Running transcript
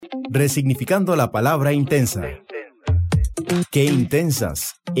Resignificando la palabra intensa. ¡Qué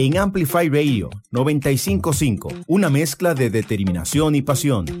intensas! En Amplify Radio 95.5, una mezcla de determinación y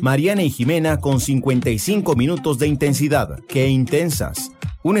pasión. Mariana y Jimena con 55 minutos de intensidad. ¡Qué intensas!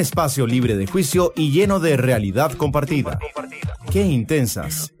 Un espacio libre de juicio y lleno de realidad compartida. ¡Qué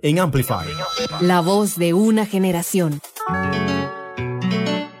intensas! En Amplify. La voz de una generación.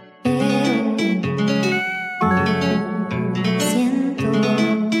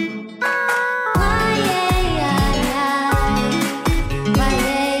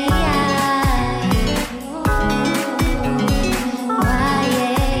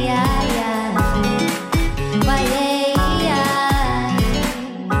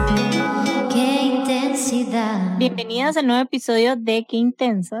 Bienvenidas al nuevo episodio de Qué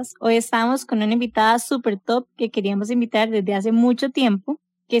Intensas. Hoy estamos con una invitada super top que queríamos invitar desde hace mucho tiempo,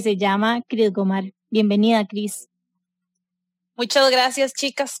 que se llama Cris Gomar. Bienvenida, Cris. Muchas gracias,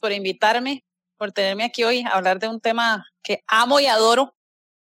 chicas, por invitarme, por tenerme aquí hoy a hablar de un tema que amo y adoro.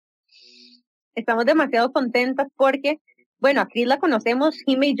 Estamos demasiado contentas porque, bueno, a Cris la conocemos,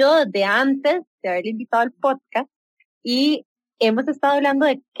 Jimmy y yo, desde antes de haberle invitado al podcast y hemos estado hablando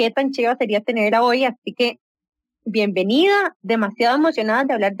de qué tan chiva sería tenerla hoy, así que bienvenida, demasiado emocionada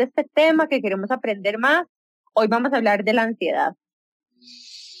de hablar de este tema que queremos aprender más. Hoy vamos a hablar de la ansiedad.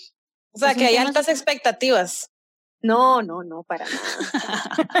 O sea, que hay altas expectativas. No, para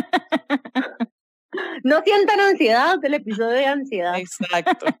nada. No sientan ansiedad del episodio de ansiedad.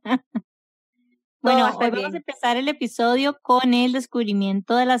 Exacto. Bueno, hoy vamos a empezar el episodio con el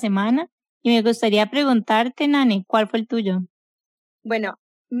descubrimiento de la semana y me gustaría preguntarte, Nane, ¿cuál fue el tuyo? Bueno,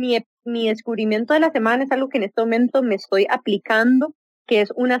 mi descubrimiento de la semana es algo que en este momento me estoy aplicando, que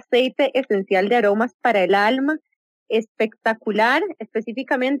es un aceite esencial de aromas para el alma, espectacular,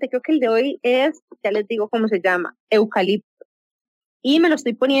 específicamente creo que el de hoy es, ya les digo cómo se llama, eucalipto. Y me lo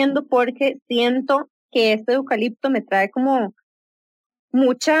estoy poniendo porque siento que este eucalipto me trae como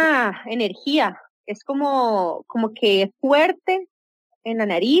mucha energía, es como que es fuerte en la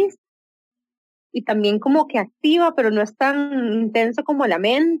nariz, y también como que activa, pero no es tan intenso como la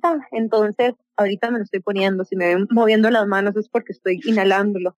menta. Entonces, ahorita me lo estoy poniendo. Si me ven moviendo las manos es porque estoy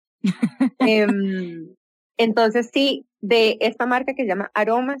inhalándolo. Entonces, sí, de esta marca que se llama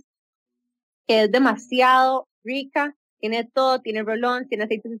Aromas, que es demasiado rica, tiene todo, tiene rolón, tiene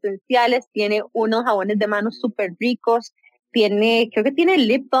aceites esenciales, tiene unos jabones de manos súper ricos, creo que tiene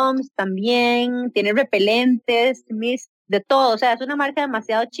lip balms también, tiene repelentes, mist, de todo, o sea, es una marca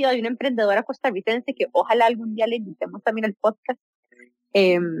demasiado chida y una emprendedora costarricense que ojalá algún día le invitemos también al podcast.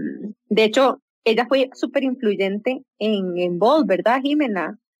 De hecho, ella fue súper influyente en vos, ¿verdad,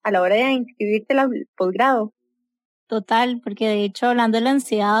 Jimena? A la hora de inscribirte al posgrado. Total, porque de hecho, hablando de la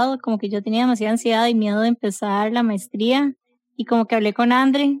ansiedad, como que yo tenía demasiada ansiedad y miedo de empezar la maestría, y como que hablé con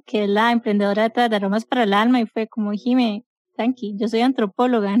Andre, que es la emprendedora detrás de Aromas para el Alma, y fue como, Jime, tranqui, yo soy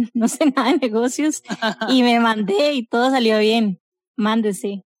antropóloga, no sé nada de negocios, y me mandé y todo salió bien,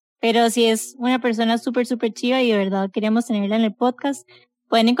 mándese. Pero si es una persona súper, súper chiva y de verdad queremos tenerla en el podcast,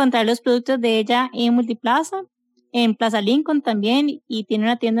 pueden encontrar los productos de ella en Multiplaza, en Plaza Lincoln también, y tiene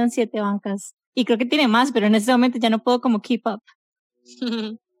una tienda en 7 bancas. Y creo que tiene más, pero en este momento ya no puedo como keep up.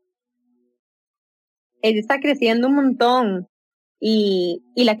 Ella está creciendo un montón. Y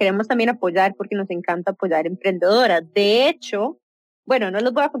la queremos también apoyar porque nos encanta apoyar emprendedoras. De hecho, bueno, no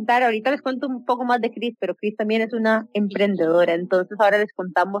les voy a contar, ahorita les cuento un poco más de Cris, pero Cris también es una emprendedora, entonces ahora les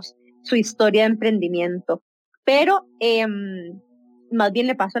contamos su historia de emprendimiento. Pero más bien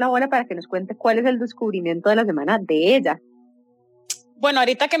le paso la bola para que nos cuente cuál es el descubrimiento de la semana de ella. Bueno,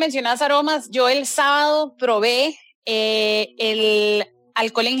 ahorita que mencionas aromas, yo el sábado probé el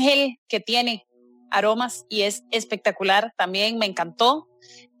alcohol en gel que tiene Aromas y es espectacular, también me encantó,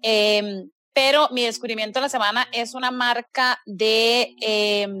 pero mi descubrimiento de la semana es una marca de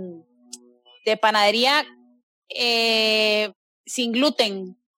panadería sin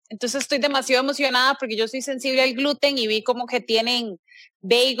gluten. Entonces estoy demasiado emocionada porque yo soy sensible al gluten y vi como que tienen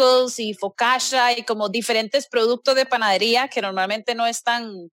bagels y focaccia y como diferentes productos de panadería que normalmente no es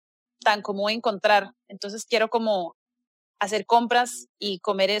tan común encontrar. Entonces quiero como hacer compras y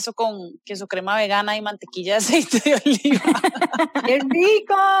comer eso con queso crema vegana y mantequilla de aceite de oliva. ¡Qué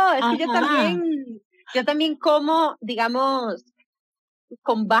rico! Es que yo también como, digamos,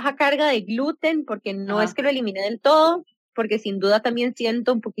 con baja carga de gluten, porque no es que lo elimine del todo, porque sin duda también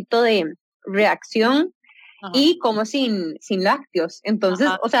siento un poquito de reacción, y como sin lácteos. Entonces,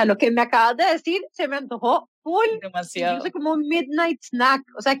 o sea, lo que me acabas de decir se me antojó full. Demasiado. Yo soy como un midnight snack.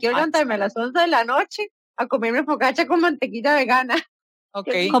 O sea, quiero levantarme a las 11 de la noche a comerme focaccia con mantequilla vegana.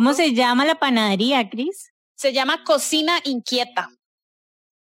 Okay. ¿Cómo se llama la panadería, Cris? Se llama Cocina Inquieta.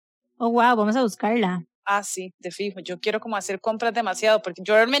 Oh, wow, vamos a buscarla. Ah, sí, de fijo. Yo quiero como hacer compras demasiado porque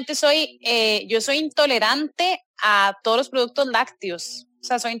yo realmente soy intolerante a todos los productos lácteos. O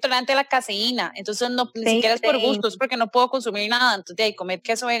sea, soy intolerante a la caseína. Entonces, ni siquiera es por gusto, es porque no puedo consumir nada. Entonces, hay comer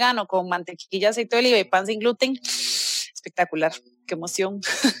queso vegano con mantequilla, aceite de oliva y pan sin gluten. Espectacular. Qué emoción.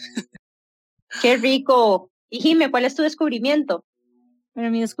 Qué rico. Y Jime, ¿cuál es tu descubrimiento? Bueno,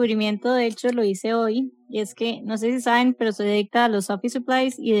 mi descubrimiento, de hecho, lo hice hoy. Y es que, no sé si saben, pero soy adicta a los office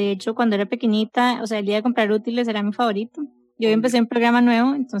supplies. Y de hecho, cuando era pequeñita, o sea, el día de comprar útiles era mi favorito. Yo empecé un programa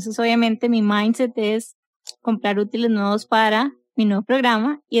nuevo, entonces obviamente mi mindset es comprar útiles nuevos para mi nuevo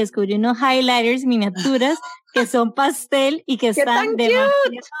programa. Y descubrí unos highlighters miniaturas que son pastel y que están demasiado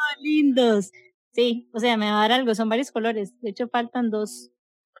lindos. Sí, o sea, me va a dar algo, son varios colores. De hecho, faltan 2.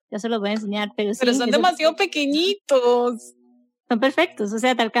 Ya se los voy a enseñar, pero sí. Son demasiado pequeñitos. Son perfectos, o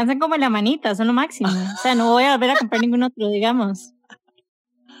sea, te alcanzan como la manita, son lo máximo. O sea, no voy a volver a comprar ningún otro, digamos.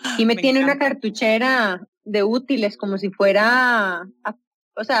 Y me tiene encanta. Una cartuchera de útiles como si fuera,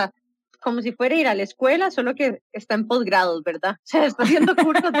 o sea, como si fuera ir a la escuela, solo que está en posgrados, ¿verdad? O sea, está haciendo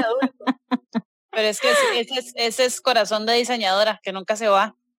cursos de adultos. Pero es que ese es corazón de diseñadora, que nunca se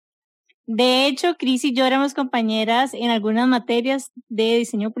va. De hecho, Cris y yo éramos compañeras en algunas materias de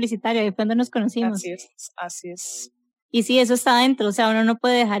diseño publicitario, ahí fue cuando nos conocimos. Así es. Y sí, eso está adentro, o sea, uno no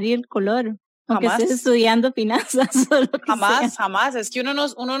puede dejar ir el color, aunque estés estudiando finanzas o lo que jamás, es que uno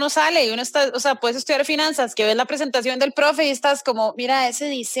no sale y uno está, o sea, puedes estudiar finanzas, que ves la presentación del profe y estás como, mira, ese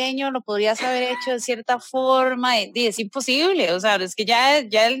diseño lo podrías haber hecho de cierta forma, y es imposible, o sea, es que ya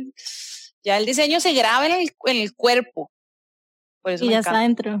el diseño se graba en el cuerpo. Por eso y ya está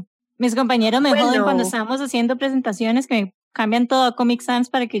adentro. Mis compañeros me joden cuando estamos haciendo presentaciones que me cambian todo a Comic Sans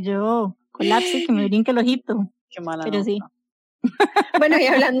para que yo colapse y que me brinque el ojito. Qué mala pero nota. Sí. Bueno, y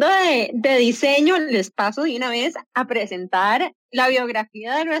hablando de diseño, les paso de una vez a presentar la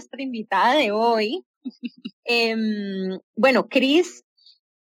biografía de nuestra invitada de hoy. Bueno, Cris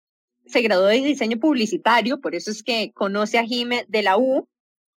se graduó de diseño publicitario, por eso es que conoce a Jime de la U,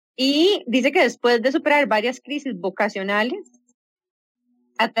 y dice que después de superar varias crisis vocacionales,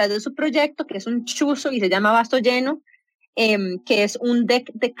 a través de su proyecto, que es un chuzo y se llama Vaso Lleno, que es un deck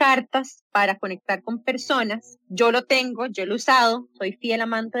de cartas para conectar con personas. Yo lo tengo, yo lo he usado, soy fiel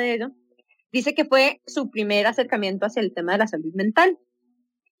amante de ello. Dice que fue su primer acercamiento hacia el tema de la salud mental.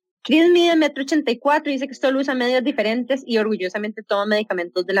 Cris mide 1,84 m, dice que solo usa medidas diferentes y orgullosamente toma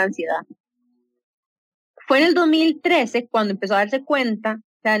medicamentos de la ansiedad. Fue en el 2013 cuando empezó a darse cuenta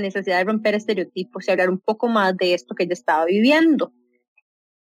de la necesidad de romper estereotipos y hablar un poco más de esto que ella estaba viviendo.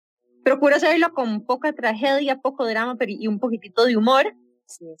 Procura hacerlo con poca tragedia, poco drama, pero y un poquitito de humor.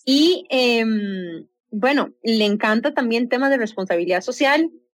 Sí. Y bueno, le encanta también temas de responsabilidad social.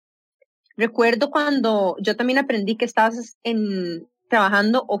 Recuerdo cuando yo también aprendí que estabas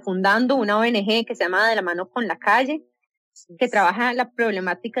trabajando o fundando una ONG que se llama De la Mano con la Calle, que trabaja la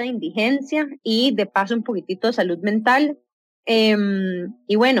problemática de indigencia y de paso un poquitito de salud mental.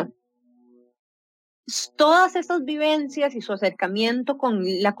 Y bueno, todas estas vivencias y su acercamiento con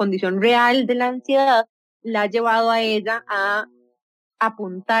la condición real de la ansiedad la ha llevado a ella a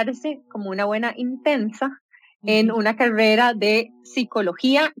apuntarse como una buena intensa en una carrera de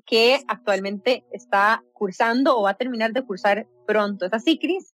psicología que actualmente está cursando o va a terminar de cursar pronto. ¿Es así,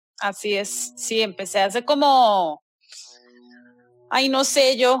 Cris? Así es, sí, empecé hace como, no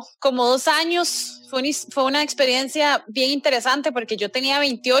sé, como 2 años. Fue una experiencia bien interesante porque yo tenía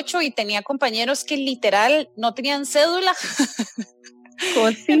 28 y tenía compañeros que literal no tenían cédula.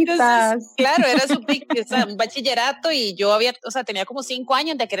 Cositas. Entonces, claro, era un bachillerato y yo tenía como 5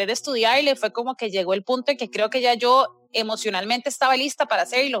 años de querer estudiar y le fue como que llegó el punto en que creo que ya yo emocionalmente estaba lista para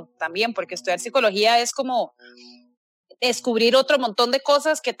hacerlo también, porque estudiar psicología es como descubrir otro montón de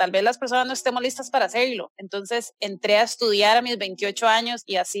cosas que tal vez las personas no estemos listas para hacerlo. Entonces entré a estudiar a mis 28 años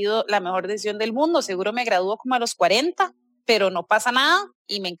y ha sido la mejor decisión del mundo. Seguro me gradúo como a los 40, pero no pasa nada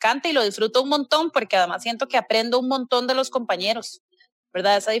y me encanta y lo disfruto un montón porque además siento que aprendo un montón de los compañeros,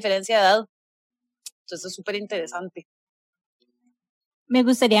 ¿verdad? Esa diferencia de edad. Entonces es súper interesante. Me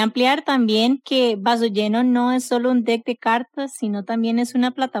gustaría ampliar también que Vaso Lleno no es solo un deck de cartas, sino también es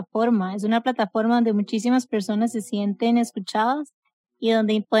una plataforma donde muchísimas personas se sienten escuchadas y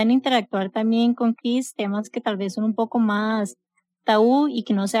donde pueden interactuar también con Cris, temas que tal vez son un poco más tabú y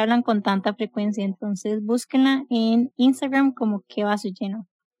que no se hablan con tanta frecuencia. Entonces búsquenla en Instagram como Que Vaso Lleno.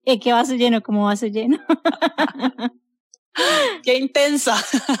 Que Vaso Lleno como Vaso Lleno. ¡Qué intensa!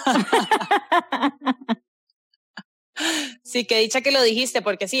 Sí, qué dicha que lo dijiste,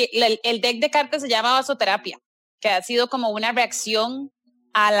 porque sí, el deck de cartas se llama vasoterapia, que ha sido como una reacción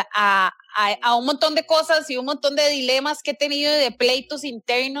a un montón de cosas y un montón de dilemas que he tenido, de pleitos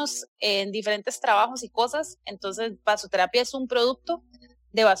internos en diferentes trabajos y cosas. Entonces, Vasoterapia es un producto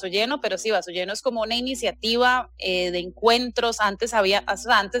de Vaso Lleno, pero sí, Vaso Lleno es como una iniciativa de encuentros. Antes,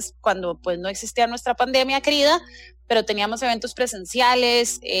 cuando pues no existía nuestra pandemia querida, pero teníamos eventos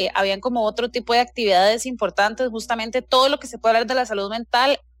presenciales, habían como otro tipo de actividades importantes, justamente todo lo que se puede hablar de la salud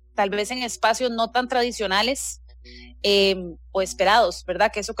mental, tal vez en espacios no tan tradicionales, o esperados,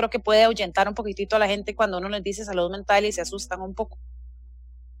 ¿verdad? Que eso creo que puede ahuyentar un poquitito a la gente cuando uno les dice salud mental y se asustan un poco.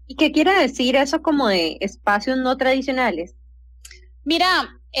 ¿Y qué quiere decir eso como de espacios no tradicionales?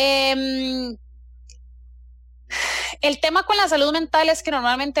 Mira, el tema con la salud mental es que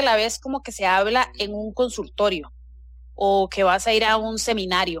normalmente la ves como que se habla en un consultorio o que vas a ir a un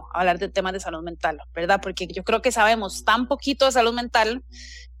seminario a hablar de temas de salud mental, ¿verdad? Porque yo creo que sabemos tan poquito de salud mental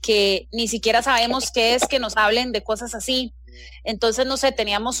que ni siquiera sabemos qué es que nos hablen de cosas así. Entonces, no sé,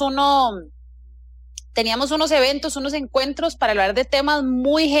 teníamos unos eventos, unos encuentros para hablar de temas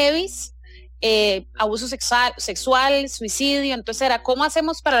muy heavies, abuso sexual, suicidio. Entonces era, ¿cómo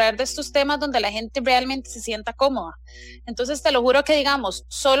hacemos para hablar de estos temas donde la gente realmente se sienta cómoda? Entonces, te lo juro que, digamos,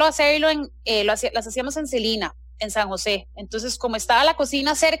 solo hacerlo las hacíamos en Celina, en San José. Entonces, como estaba la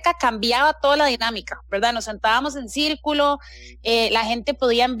cocina cerca, cambiaba toda la dinámica, ¿verdad? Nos sentábamos en círculo, la gente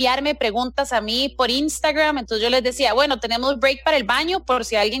podía enviarme preguntas a mí por Instagram. Entonces yo les decía, bueno, tenemos break para el baño, por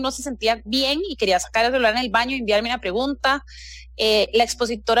si alguien no se sentía bien y quería sacar el celular en el baño y enviarme una pregunta. La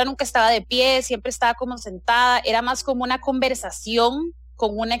expositora nunca estaba de pie, siempre estaba como sentada, era más como una conversación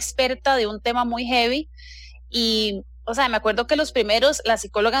con una experta de un tema muy heavy. Y, o sea, me acuerdo que los primeros, las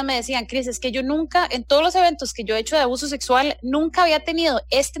psicólogas me decían, Cris, es que yo nunca, en todos los eventos que yo he hecho de abuso sexual, nunca había tenido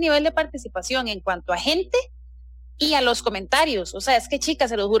este nivel de participación en cuanto a gente y a los comentarios. O sea, es que, chicas,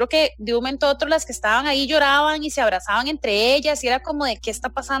 se los juro que de un momento a otro las que estaban ahí lloraban y se abrazaban entre ellas y era como de, ¿qué está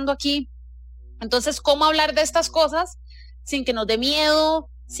pasando aquí? Entonces, ¿cómo hablar de estas cosas sin que nos dé miedo,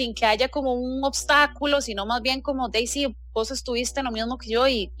 sin que haya como un obstáculo, sino más bien como, Daisy, vos estuviste en lo mismo que yo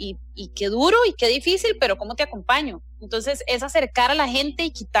y qué duro y qué difícil, pero ¿cómo te acompaño? Entonces es acercar a la gente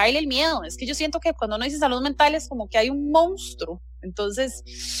y quitarle el miedo. Es que yo siento que cuando uno dice salud mental es como que hay un monstruo.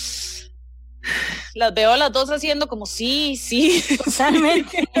 Entonces las veo a las dos haciendo como sí.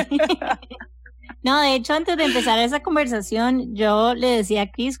 Totalmente. No, de hecho, antes de empezar esa conversación, yo le decía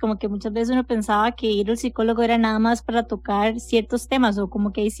a Cris como que muchas veces uno pensaba que ir al psicólogo era nada más para tocar ciertos temas, o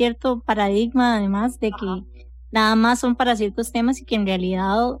como que hay cierto paradigma además de que nada más son para ciertos temas, y que en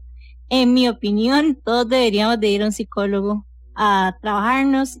realidad, en mi opinión, todos deberíamos de ir a un psicólogo a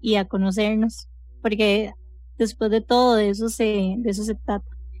trabajarnos y a conocernos, porque después de todo de eso se trata.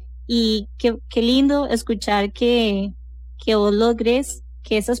 Y qué lindo escuchar que vos logres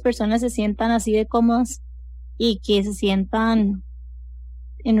que esas personas se sientan así de cómodas y que se sientan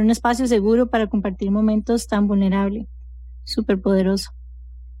en un espacio seguro para compartir momentos tan vulnerables. Súper poderoso.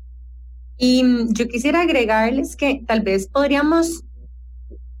 Y yo quisiera agregarles que tal vez podríamos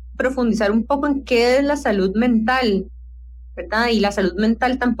profundizar un poco en qué es la salud mental, ¿verdad? Y la salud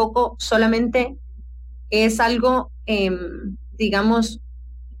mental tampoco solamente es algo, digamos,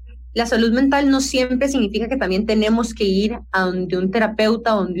 la salud mental no siempre significa que también tenemos que ir a donde un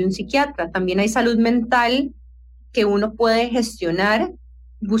terapeuta o donde un psiquiatra. También hay salud mental que uno puede gestionar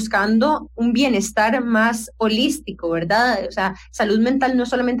buscando un bienestar más holístico, ¿verdad? O sea, salud mental no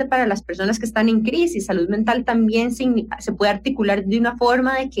solamente para las personas que están en crisis, salud mental también se puede articular de una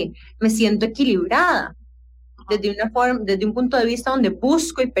forma de que me siento equilibrada, desde un punto de vista donde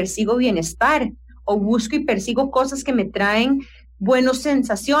busco y persigo bienestar, o busco y persigo cosas que me traen buenas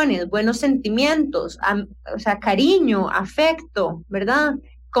sensaciones, buenos sentimientos, o sea, cariño, afecto, ¿verdad?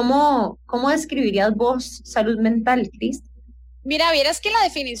 ¿Cómo describirías vos salud mental, Cris? Mira, vieras que la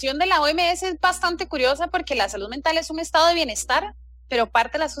definición de la OMS es bastante curiosa, porque la salud mental es un estado de bienestar, pero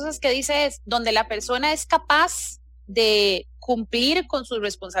parte de las cosas que dice es donde la persona es capaz de cumplir con sus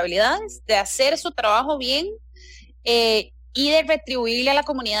responsabilidades, de hacer su trabajo bien, y de retribuirle a la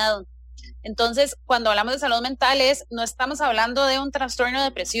comunidad. Entonces, cuando hablamos de salud mental, no estamos hablando de un trastorno de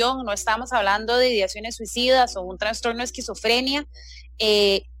depresión, no estamos hablando de ideaciones suicidas o un trastorno de esquizofrenia.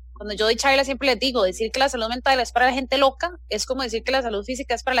 Cuando yo doy charla siempre les digo, decir que la salud mental es para la gente loca es como decir que la salud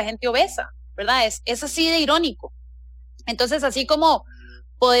física es para la gente obesa, ¿verdad? Es así de irónico. Entonces, así como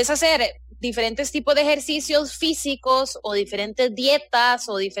podés hacer diferentes tipos de ejercicios físicos o diferentes dietas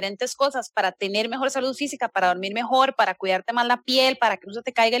o diferentes cosas para tener mejor salud física, para dormir mejor, para cuidarte más la piel, para que no se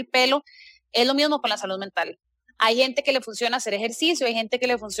te caiga el pelo, es lo mismo con la salud mental. Hay gente que le funciona hacer ejercicio, hay gente que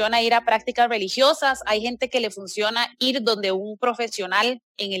le funciona ir a prácticas religiosas, hay gente que le funciona ir donde un profesional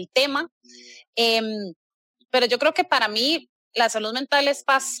en el tema. Pero yo creo que para mí la salud mental es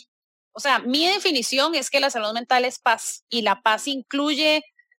paz. O sea, mi definición es que la salud mental es paz y la paz incluye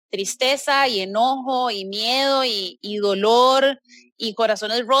tristeza y enojo y miedo y dolor y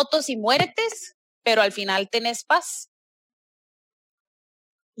corazones rotos y muertes, pero al final tenés paz.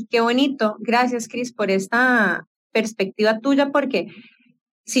 Y qué bonito. Gracias, Cris, por esta perspectiva tuya, porque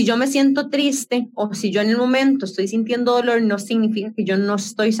si yo me siento triste o si yo en el momento estoy sintiendo dolor, no significa que yo no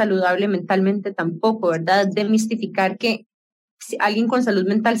estoy saludable mentalmente tampoco, ¿verdad? Demistificar que alguien con salud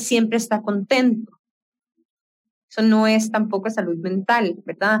mental siempre está contento. Eso no es tampoco salud mental,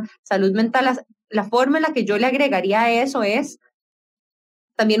 ¿verdad? Salud mental, la forma en la que yo le agregaría a eso es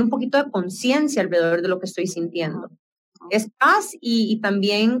también un poquito de conciencia alrededor de lo que estoy sintiendo. Es paz y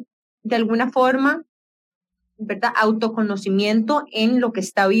también de alguna forma, ¿verdad? Autoconocimiento en lo que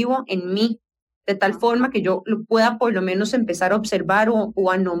está vivo en mí, de tal forma que yo lo pueda por lo menos empezar a observar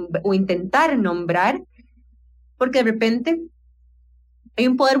o intentar nombrar, porque de repente hay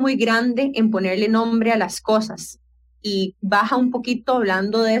un poder muy grande en ponerle nombre a las cosas y baja un poquito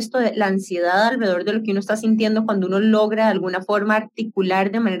hablando de esto, de la ansiedad alrededor de lo que uno está sintiendo cuando uno logra de alguna forma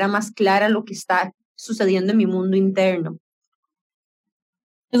articular de manera más clara lo que está sucediendo en mi mundo interno.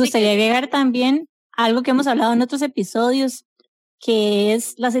 Me gustaría agregar también algo que hemos hablado en otros episodios, que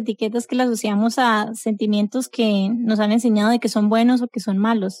es las etiquetas que le asociamos a sentimientos que nos han enseñado de que son buenos o que son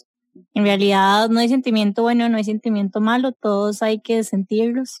malos. En realidad no hay sentimiento bueno, no hay sentimiento malo, todos hay que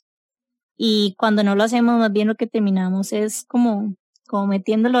sentirlos. Y cuando no lo hacemos, más bien lo que terminamos es como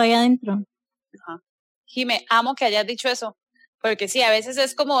metiéndolo ahí adentro. Jime, amo que hayas dicho eso, porque sí, a veces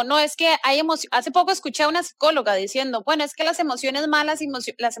es como, no, es que hay emociones. Hace poco escuché a una psicóloga diciendo, bueno, es que las emociones malas y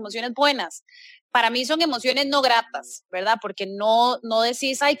las emociones buenas, para mí son emociones no gratas, ¿verdad? Porque no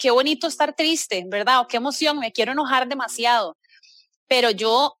decís, ay, qué bonito estar triste, ¿verdad? O qué emoción, me quiero enojar demasiado. Pero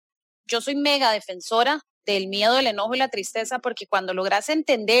yo soy mega defensora del miedo, el enojo y la tristeza, porque cuando logras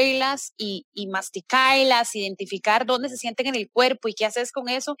entenderlas y masticarlas, identificar dónde se sienten en el cuerpo y qué haces con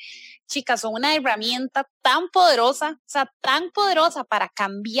eso, chicas, son una herramienta tan poderosa, o sea, tan poderosa para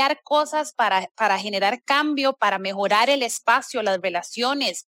cambiar cosas, para generar cambio, para mejorar el espacio, las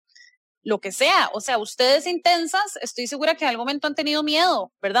relaciones, lo que sea. O sea, ustedes intensas, estoy segura que en algún momento han tenido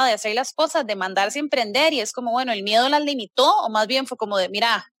miedo, ¿verdad? De hacer las cosas, de mandarse a emprender, y es como, bueno, el miedo las limitó, o más bien fue como de,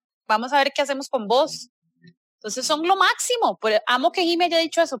 mira, vamos a ver qué hacemos con vos. Entonces son lo máximo. Amo que Jimmy haya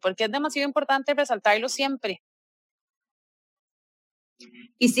dicho eso, porque es demasiado importante resaltarlo siempre.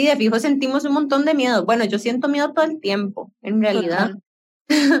 Y sí, de fijo sentimos un montón de miedo. Bueno, yo siento miedo todo el tiempo, en realidad.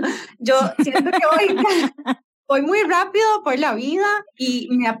 Yo siento que voy muy rápido por la vida y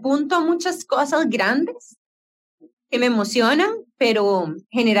me apunto a muchas cosas grandes que me emocionan, pero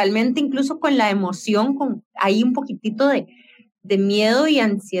generalmente incluso con la emoción, hay un poquitito de miedo y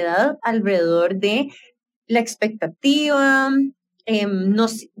ansiedad alrededor de la expectativa,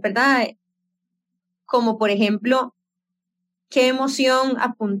 ¿verdad? Como por ejemplo, qué emoción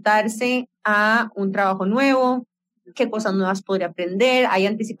apuntarse a un trabajo nuevo, qué cosas nuevas podría aprender, hay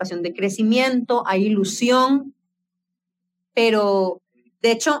anticipación de crecimiento, hay ilusión, pero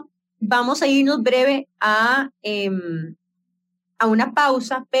de hecho vamos a irnos breve a una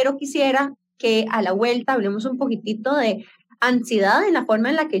pausa, pero quisiera que a la vuelta hablemos un poquitito de ansiedad en la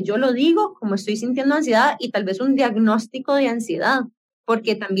forma en la que yo lo digo, como estoy sintiendo ansiedad, y tal vez un diagnóstico de ansiedad,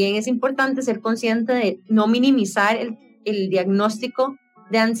 porque también es importante ser consciente de no minimizar el diagnóstico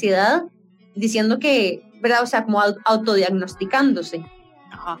de ansiedad diciendo que, ¿verdad? O sea, como autodiagnosticándose.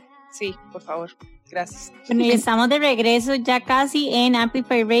 Ajá, sí, por favor, gracias. Bueno, y estamos de regreso ya casi en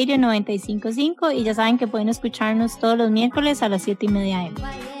Amplify Radio 95.5 y ya saben que pueden escucharnos todos los miércoles a las 7:30 AM.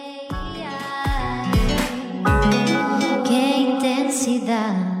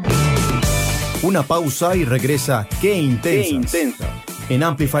 Una pausa y regresa Qué Intensas en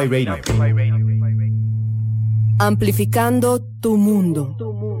Amplify Radio. Amplificando tu mundo.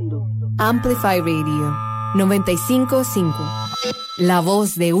 Amplify Radio 95.5. La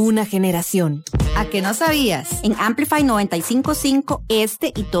voz de una generación. ¿A qué no sabías? En Amplify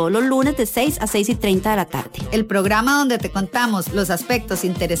 95.5 y todos los lunes de 6 a 6:30 de la tarde. El programa donde te contamos los aspectos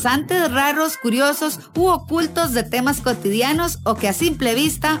interesantes, raros, curiosos u ocultos de temas cotidianos o que a simple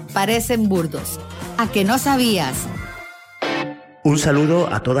vista parecen burdos. ¿A qué no sabías? Un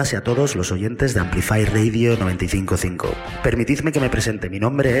saludo a todas y a todos los oyentes de Amplify Radio 95.5. Permitidme que me presente. Mi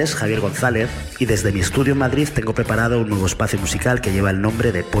nombre es Javier González y desde mi estudio en Madrid tengo preparado un nuevo espacio musical que lleva el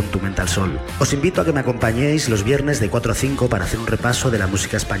nombre de Pon tu mente al sol. Os invito a que me acompañéis los viernes de 4 a 5 para hacer un repaso de la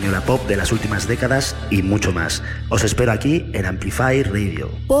música española pop de las últimas décadas y mucho más. Os espero aquí en Amplify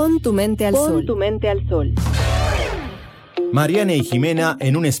Radio. Pon tu mente al sol. Pon tu mente al sol. Mariana y Jimena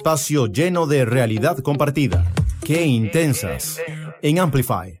en un espacio lleno de realidad compartida. Qué intensas en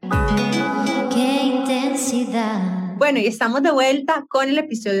Amplify. Qué intensidad. Bueno, y estamos de vuelta con el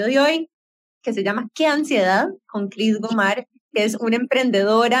episodio de hoy que se llama ¿Qué ansiedad? Con Cris Gomar, que es una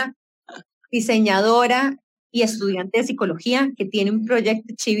emprendedora, diseñadora y estudiante de psicología que tiene un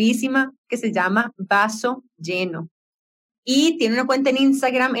proyecto chivísima que se llama Vaso Lleno. Y tiene una cuenta en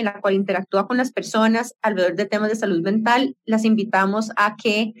Instagram en la cual interactúa con las personas alrededor de temas de salud mental. Las invitamos a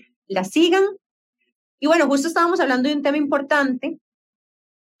que la sigan. Y bueno, justo estábamos hablando de un tema importante,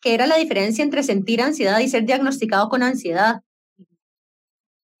 que era la diferencia entre sentir ansiedad y ser diagnosticado con ansiedad.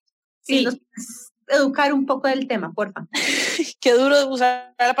 Sí. Si nos puedes educar un poco del tema, porfa. Qué duro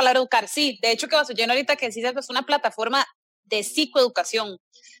usar la palabra educar. Sí, de hecho que Vaso Lleno ahorita que decís es una plataforma de psicoeducación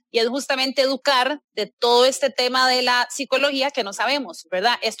y es justamente educar de todo este tema de la psicología que no sabemos,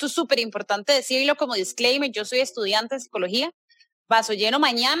 ¿verdad? Esto es súper importante decirlo como disclaimer. Yo soy estudiante de psicología. Vaso Lleno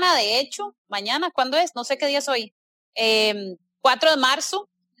mañana, de hecho, mañana, ¿cuándo es? No sé qué día es hoy. 4 de marzo.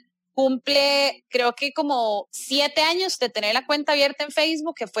 Cumple, creo que como 7 años de tener la cuenta abierta en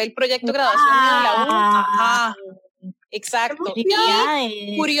Facebook, que fue el proyecto de graduación de la U. Ajá, exacto.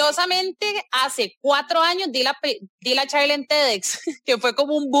 Y curiosamente, hace 4 años di la charla en TEDx, que fue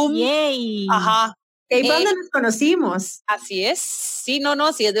como un boom. Yay. Ajá. Ahí fue donde nos conocimos. Así es. Sí,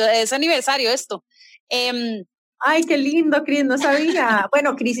 no, sí, es aniversario esto. Ay, qué lindo, Cris, no sabía.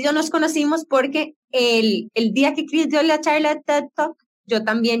 Bueno, Cris y yo nos conocimos porque el día que Cris dio la charla de TED Talk, yo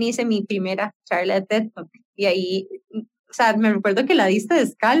también hice mi primera charla de TED Talk. Y ahí, o sea, me recuerdo que la diste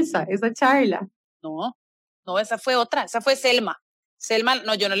descalza, esa charla. No, esa fue otra, esa fue Selma. Selma,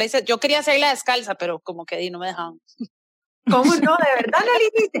 no, yo no le hice, yo quería hacerla descalza, pero como que no me dejaban. ¿Cómo no? ¿De verdad no la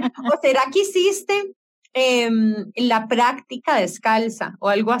hiciste? ¿O será que hiciste la práctica descalza o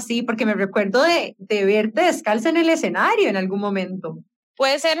algo así? Porque me recuerdo de verte descalza en el escenario en algún momento.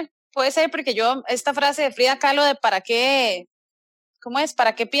 Puede ser, porque yo, esta frase de Frida Kahlo de ¿para qué? ¿Cómo es?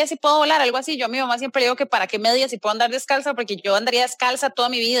 ¿Para qué pies si puedo volar? Algo así. Yo a mi mamá siempre digo que ¿para qué medias si puedo andar descalza? Porque yo andaría descalza toda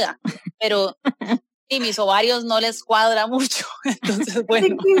mi vida, pero y mis ovarios no les cuadra mucho. Entonces,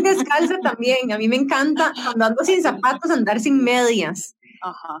 bueno. Sí, descalza también. A mí me encanta cuando ando sin zapatos andar sin medias.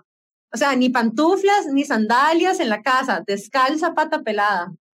 Ajá. O sea, ni pantuflas ni sandalias en la casa, descalza, pata pelada.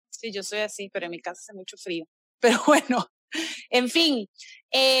 Sí, yo soy así, pero en mi casa hace mucho frío. Pero bueno, en fin.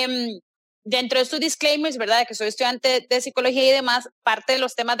 Dentro de estos disclaimers, ¿verdad? De que soy estudiante de psicología y demás, parte de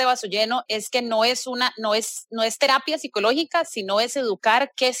los temas de Vaso Lleno es que no es terapia psicológica, sino es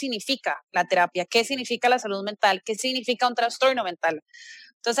educar qué significa la terapia, qué significa la salud mental, qué significa un trastorno mental.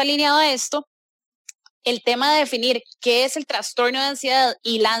 Entonces, alineado a esto, el tema de definir qué es el trastorno de ansiedad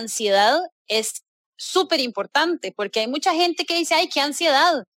y la ansiedad es súper importante, porque hay mucha gente que dice, ay, qué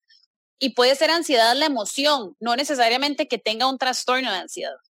ansiedad. Y puede ser ansiedad la emoción, no necesariamente que tenga un trastorno de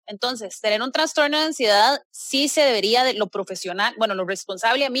ansiedad. Entonces, tener un trastorno de ansiedad sí se debería de lo profesional, bueno, lo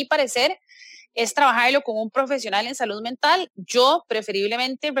responsable a mi parecer es trabajarlo con un profesional en salud mental. Yo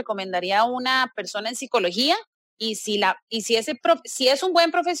preferiblemente recomendaría a una persona en psicología y si es un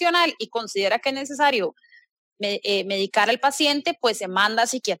buen profesional y considera que es necesario medicar al paciente, pues se manda a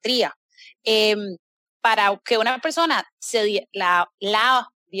psiquiatría. Para que una persona la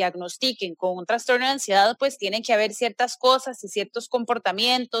diagnostiquen con un trastorno de ansiedad, pues tienen que haber ciertas cosas y ciertos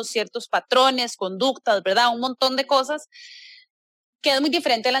comportamientos, ciertos patrones, conductas, ¿verdad? Un montón de cosas que es muy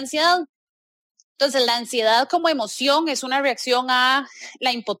diferente a la ansiedad. Entonces, la ansiedad como emoción es una reacción a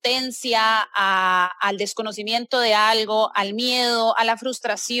la impotencia, al desconocimiento de algo, al miedo, a la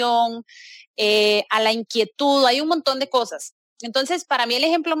frustración, a la inquietud. Hay un montón de cosas. Entonces, para mí el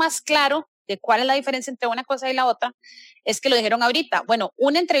ejemplo más claro de cuál es la diferencia entre una cosa y la otra es que lo dijeron ahorita. Bueno,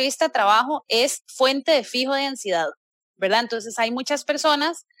 una entrevista de trabajo es fuente de fijo de ansiedad, ¿verdad? Entonces, hay muchas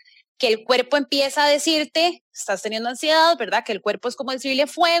personas que el cuerpo empieza a decirte, estás teniendo ansiedad, ¿verdad? Que el cuerpo es como decirle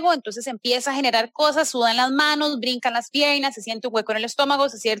fuego, entonces empieza a generar cosas, sudan las manos, brincan las piernas, se siente un hueco en el estómago,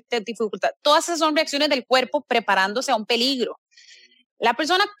 se siente dificultad. Todas esas son reacciones del cuerpo preparándose a un peligro. La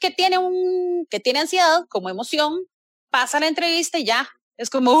persona que tiene ansiedad como emoción pasa la entrevista y ya, es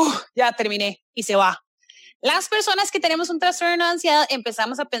como, ya terminé y se va. Las personas que tenemos un trastorno de ansiedad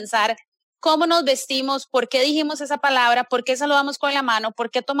empezamos a pensar cómo nos vestimos, por qué dijimos esa palabra, por qué saludamos con la mano,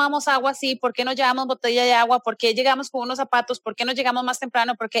 por qué tomamos agua así, por qué no llevamos botella de agua, por qué llegamos con unos zapatos, por qué no llegamos más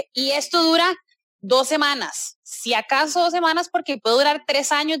temprano, y esto dura 2 semanas, si acaso 2 semanas, porque puede durar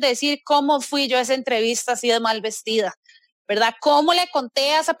 3 años de decir cómo fui yo a esa entrevista así de mal vestida, ¿verdad? ¿Cómo le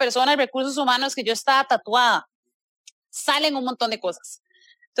conté a esa persona de recursos humanos que yo estaba tatuada? Salen un montón de cosas.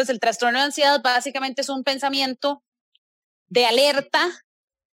 Entonces, el trastorno de ansiedad básicamente es un pensamiento de alerta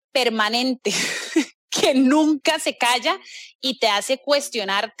permanente que nunca se calla y te hace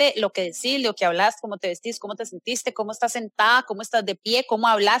cuestionarte lo que decís, lo que hablas, cómo te vestís, cómo te sentiste, cómo estás sentada, cómo estás de pie, cómo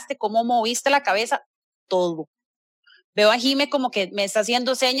hablaste, cómo moviste la cabeza, todo. Veo a Jime como que me está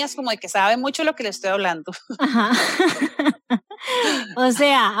haciendo señas como de que sabe mucho lo que le estoy hablando. Ajá. O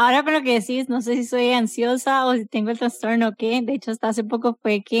sea, ahora con lo que decís, no sé si soy ansiosa o si tengo el trastorno o qué. De hecho, hasta hace poco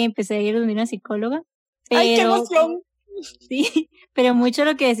fue que empecé a ir a una psicóloga. Pero, ¡ay, qué emoción! Sí, pero mucho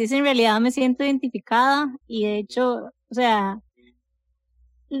lo que decís en realidad me siento identificada y de hecho, o sea,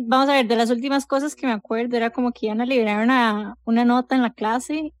 vamos a ver, de las últimas cosas que me acuerdo era como que iban a liberar una nota en la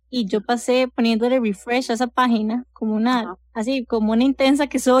clase y yo pasé poniéndole refresh a esa página como una, así como una intensa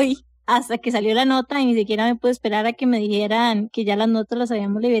que soy, hasta que salió la nota y ni siquiera me pude esperar a que me dijeran que ya las notas las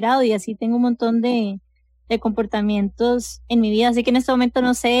habíamos liberado y así tengo un montón de comportamientos en mi vida, así que en este momento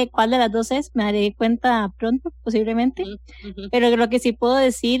no sé cuál de las dos es, me daré cuenta pronto, posiblemente, pero lo que sí puedo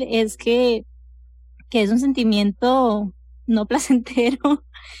decir es que es un sentimiento no placentero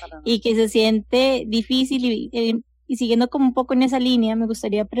y que se siente difícil y siguiendo como un poco en esa línea, me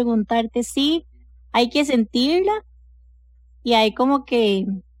gustaría preguntarte si hay que sentirla y hay como que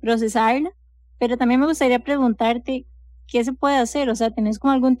procesarla, pero también me gustaría preguntarte qué se puede hacer, o sea, ¿tenés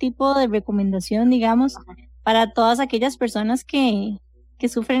como algún tipo de recomendación, digamos, para todas aquellas personas que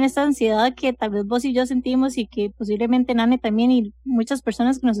sufren esta ansiedad que tal vez vos y yo sentimos y que posiblemente Nane también y muchas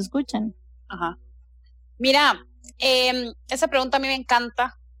personas que nos escuchan? Ajá. Mira, esa pregunta a mí me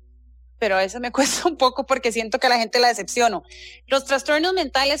encanta, pero a veces me cuesta un poco porque siento que a la gente la decepciono. Los trastornos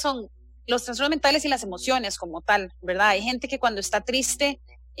mentales y las emociones como tal, ¿verdad? Hay gente que cuando está triste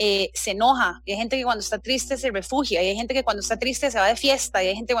se enoja, y hay gente que cuando está triste se refugia, y hay gente que cuando está triste se va de fiesta, y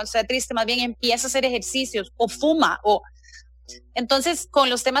hay gente que cuando está triste más bien empieza a hacer ejercicios o fuma. Entonces, con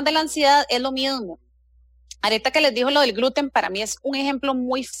los temas de la ansiedad es lo mismo. Ahorita que les dijo lo del gluten, para mí es un ejemplo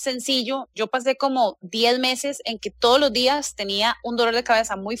muy sencillo. Yo pasé como 10 meses en que todos los días tenía un dolor de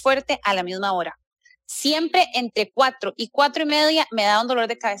cabeza muy fuerte a la misma hora. Siempre entre 4 y 4:30 me daba un dolor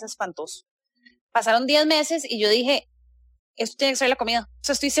de cabeza espantoso. Pasaron 10 meses y yo dije, esto tiene que ser la comida. O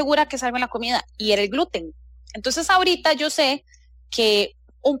sea, estoy segura que es algo en la comida. Y era el gluten. Entonces ahorita yo sé que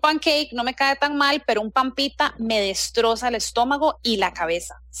un pancake no me cae tan mal, pero un pan pita me destroza el estómago y la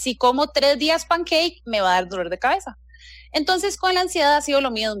cabeza. Si como 3 días pancake, me va a dar dolor de cabeza. Entonces, con la ansiedad ha sido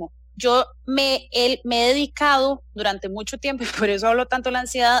lo mismo. Yo me he dedicado durante mucho tiempo, y por eso hablo tanto de la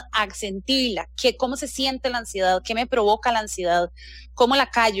ansiedad, a sentirla, cómo se siente la ansiedad, qué me provoca la ansiedad, cómo la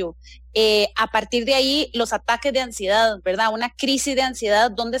callo. A partir de ahí, los ataques de ansiedad, ¿verdad? Una crisis de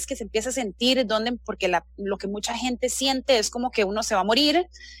ansiedad, ¿dónde es que se empieza a sentir? Porque lo que mucha gente siente es como que uno se va a morir,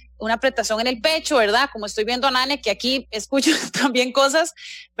 una apretación en el pecho, ¿verdad? Como estoy viendo a Nane, que aquí escucho también cosas,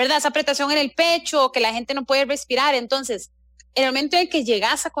 ¿verdad? Esa apretación en el pecho, que la gente no puede respirar. Entonces, en el momento en que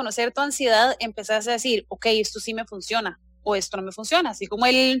llegas a conocer tu ansiedad, empezás a decir, ok, esto sí me funciona, o esto no me funciona, así como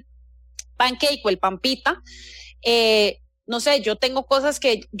el pancake o el pampita. No sé, yo tengo cosas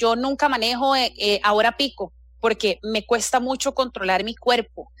que yo nunca manejo ahora pico, porque me cuesta mucho controlar mi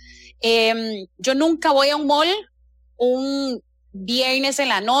cuerpo. Yo nunca voy a un mall un viernes en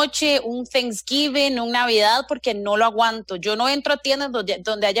la noche, un Thanksgiving, un Navidad, porque no lo aguanto. Yo no entro a tiendas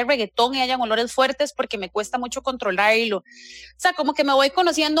donde haya reggaetón y hayan olores fuertes porque me cuesta mucho controlarlo. O sea, como que me voy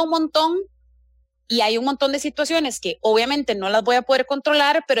conociendo un montón. Y hay un montón de situaciones que obviamente no las voy a poder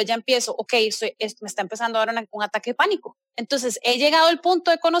controlar, pero ya empiezo, ok, me está empezando ahora un ataque de pánico. Entonces he llegado al punto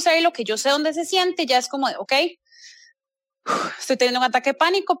de conocerlo, que yo sé dónde se siente, ya es como de, ok, estoy teniendo un ataque de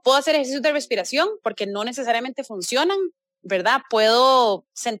pánico, puedo hacer ejercicios de respiración, porque no necesariamente funcionan, ¿verdad? Puedo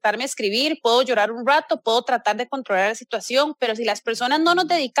sentarme a escribir, puedo llorar un rato, puedo tratar de controlar la situación, pero si las personas no nos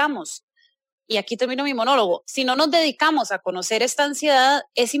dedicamos, y aquí termino mi monólogo, si no nos dedicamos a conocer esta ansiedad,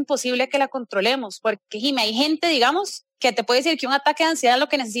 es imposible que la controlemos, porque Jimmy, hay gente, digamos, que te puede decir que un ataque de ansiedad lo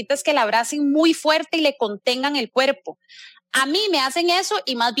que necesita es que la abracen muy fuerte y le contengan el cuerpo. A mí me hacen eso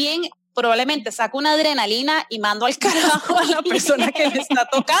y más bien probablemente saco una adrenalina y mando al carajo a la persona que me está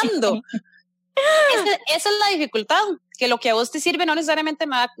tocando. Esa es la dificultad, que lo que a vos te sirve no necesariamente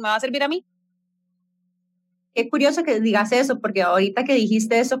me va a servir a mí. Qué curioso que digas eso, porque ahorita que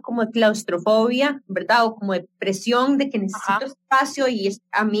dijiste eso como de claustrofobia, ¿verdad? O como de presión de que necesito espacio y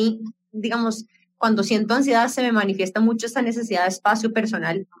a mí, digamos, cuando siento ansiedad se me manifiesta mucho esta necesidad de espacio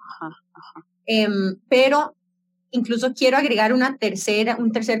personal. Pero incluso quiero agregar un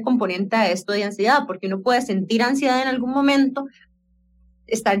tercer componente a esto de ansiedad, porque uno puede sentir ansiedad en algún momento,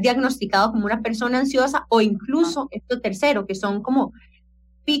 estar diagnosticado como una persona ansiosa o incluso esto tercero, que son como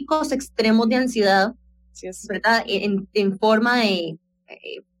picos extremos de ansiedad, ¿verdad? En forma de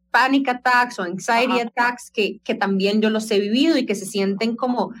panic attacks o anxiety attacks, que también yo los he vivido y que se sienten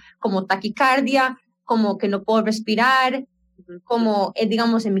como taquicardia, como que no puedo respirar, como,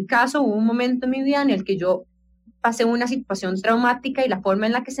 digamos, en mi caso hubo un momento en mi vida en el que yo pasé una situación traumática y la forma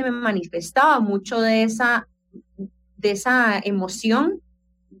en la que se me manifestaba mucho de esa emoción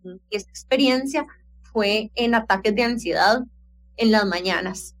y esa experiencia fue en ataques de ansiedad en las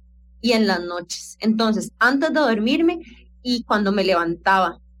mañanas y en las noches. Entonces, antes de dormirme y cuando me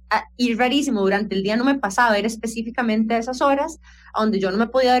levantaba, y rarísimo, durante el día no me pasaba, era específicamente a esas horas a donde yo no me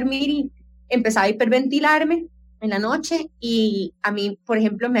podía dormir y empezaba a hiperventilarme en la noche, y a mí, por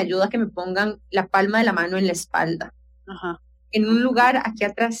ejemplo, me ayuda que me pongan la palma de la mano en la espalda, en un lugar aquí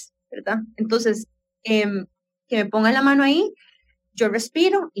atrás, ¿verdad? Entonces, que me pongan la mano ahí, yo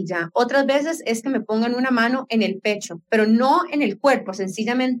respiro y ya. Otras veces es que me pongan una mano en el pecho, pero no en el cuerpo,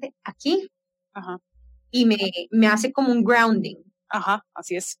 sencillamente aquí, y me hace como un grounding.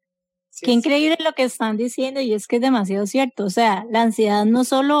 Así es. Qué increíble lo que están diciendo, y es que es demasiado cierto. O sea, la ansiedad no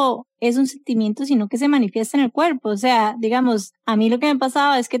solo es un sentimiento, sino que se manifiesta en el cuerpo. O sea, digamos, a mí lo que me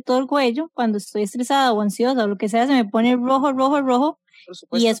pasaba es que todo el cuello, cuando estoy estresada o ansiosa o lo que sea, se me pone rojo,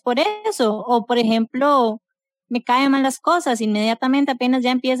 y es por eso. O, por ejemplo, me caen mal las cosas, inmediatamente apenas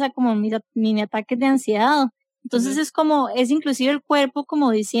ya empieza como mini ataques de ansiedad. Entonces es como, es inclusive el cuerpo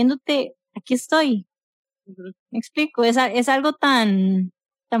como diciéndote, aquí estoy. Me explico, es algo tan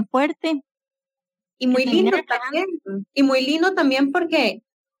fuerte. Y muy lindo también. Y muy lindo también porque,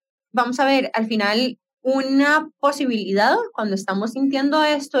 vamos a ver, al final una posibilidad cuando estamos sintiendo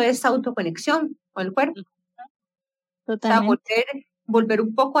esto es autoconexión con el cuerpo. Totalmente. O sea, volver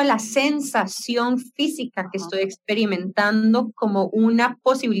un poco a la sensación física que estoy experimentando como una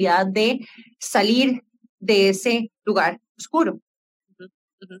posibilidad de salir de ese lugar oscuro.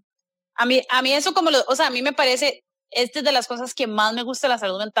 A mí eso o sea, a mí me parece, esta es de las cosas que más me gusta de la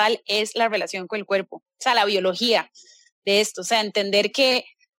salud mental, es la relación con el cuerpo, o sea, la biología de esto, o sea, entender que,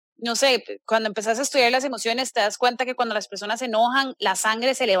 no sé, cuando empezás a estudiar las emociones te das cuenta que cuando las personas se enojan, la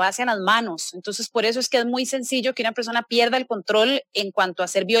sangre se le va hacia las manos, entonces por eso es que es muy sencillo que una persona pierda el control en cuanto a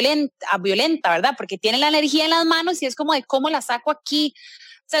ser violenta, ¿verdad? Porque tiene la energía en las manos y es como de cómo la saco aquí,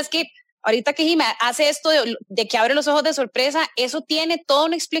 o sea, es que ahorita que Jimmy hace esto de que abre los ojos de sorpresa, eso tiene toda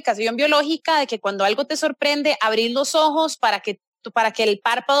una explicación biológica de que cuando algo te sorprende, abrir los ojos para que el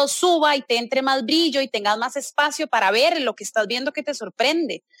párpado suba y te entre más brillo y tengas más espacio para ver lo que estás viendo que te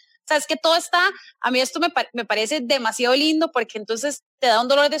sorprende. O sea, es que todo está, a mí esto me parece demasiado lindo porque entonces te da un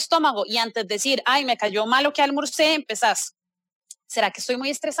dolor de estómago y antes de decir, ay, me cayó mal lo que almorcé, empezás, ¿será que estoy muy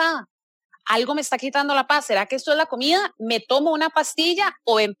estresada? Algo me está quitando la paz, ¿será que esto es la comida? ¿Me tomo una pastilla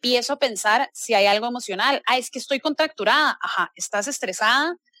o empiezo a pensar si hay algo emocional? Es que estoy contracturada, estás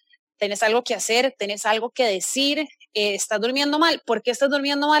estresada, tienes algo que hacer, tienes algo que decir, estás durmiendo mal, ¿por qué estás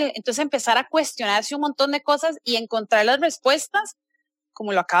durmiendo mal? Entonces empezar a cuestionarse un montón de cosas y encontrar las respuestas,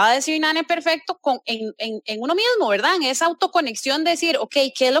 como lo acaba de decir Nane perfecto, en uno mismo, ¿verdad? En esa autoconexión de decir, ok,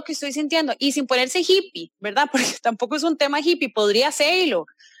 ¿qué es lo que estoy sintiendo? Y sin ponerse hippie, ¿verdad? Porque tampoco es un tema hippie, podría serlo,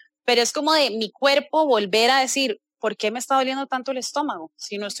 pero es como de mi cuerpo volver a decir, ¿por qué me está doliendo tanto el estómago?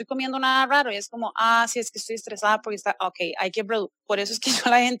 Si no estoy comiendo nada raro, y es como, sí, es que estoy estresada porque está, ok, hay que, por eso es que yo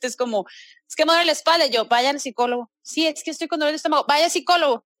la gente es como, es que me duele la espalda, yo, vaya al psicólogo, sí, es que estoy con dolor de estómago, vaya al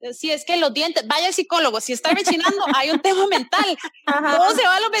psicólogo, sí, es que los dientes, vaya al psicólogo, si está rechinando, hay un tema mental, todo se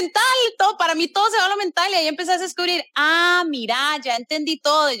va a lo mental, para mí todo se va a lo mental, y ahí empezás a descubrir, mira, ya entendí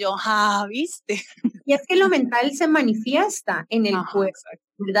todo, y yo, viste. Y es que lo mental se manifiesta en el cuerpo,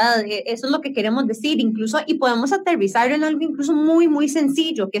 ¿verdad? Eso es lo que queremos decir, incluso, y podemos aterrizarlo en algo incluso muy, muy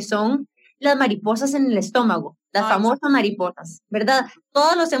sencillo, que son las mariposas en el estómago, las famosas mariposas, ¿verdad?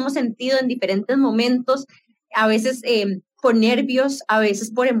 Todos los hemos sentido en diferentes momentos, a veces por nervios, a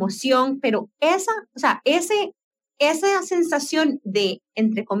veces por emoción, pero esa sensación de,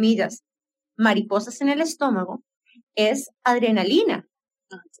 entre comillas, mariposas en el estómago, es adrenalina.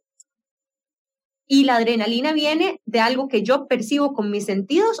 Y la adrenalina viene de algo que yo percibo con mis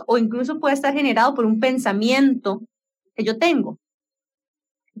sentidos o incluso puede estar generado por un pensamiento que yo tengo.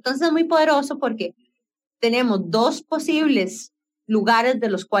 Entonces es muy poderoso porque tenemos dos posibles lugares de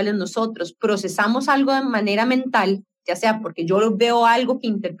los cuales nosotros procesamos algo de manera mental, ya sea porque yo veo algo que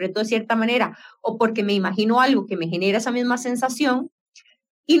interpreto de cierta manera o porque me imagino algo que me genera esa misma sensación,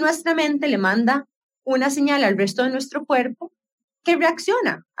 y nuestra mente le manda una señal al resto de nuestro cuerpo que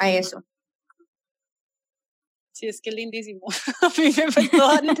reacciona a eso. Sí, es que es lindísimo. A mí me fue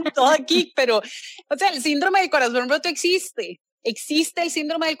todo aquí, pero, o sea, el síndrome del corazón roto existe el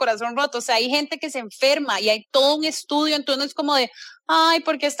síndrome del corazón roto, o sea, hay gente que se enferma y hay todo un estudio, entonces es como de,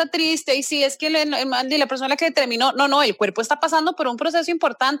 ¿por qué está triste? Y sí, es que la persona que terminó, no, el cuerpo está pasando por un proceso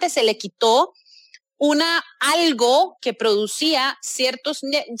importante, se le quitó algo que producía ciertos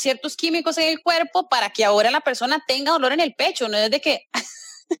químicos en el cuerpo para que ahora la persona tenga dolor en el pecho. No es de que...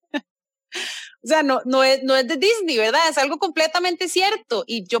 O sea, no es de Disney, ¿verdad? Es algo completamente cierto.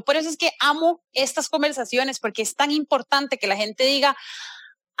 Y yo por eso es que amo estas conversaciones, porque es tan importante que la gente diga,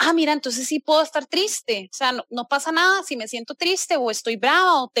 mira, entonces sí puedo estar triste. O sea, no pasa nada si me siento triste o estoy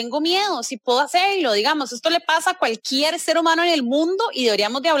brava o tengo miedo, sí puedo hacerlo. Digamos, esto le pasa a cualquier ser humano en el mundo y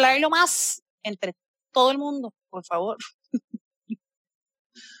deberíamos de hablarlo más entre todo el mundo, por favor.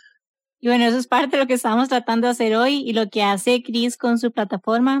 Y bueno, eso es parte de lo que estamos tratando de hacer hoy y lo que hace Cris con su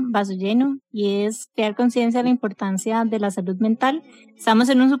plataforma Vaso Lleno, y es crear conciencia de la importancia de la salud mental. Estamos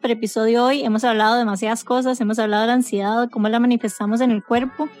en un super episodio hoy, hemos hablado de demasiadas cosas, hemos hablado de la ansiedad, cómo la manifestamos en el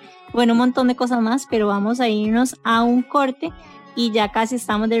cuerpo, bueno, un montón de cosas más, pero vamos a irnos a un corte y ya casi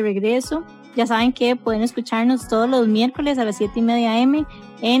estamos de regreso. Ya saben que pueden escucharnos todos los miércoles a las 7:30 AM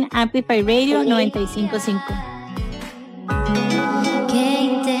en Amplify Radio 95.5.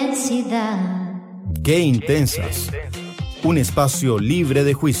 Qué intensas. Un espacio libre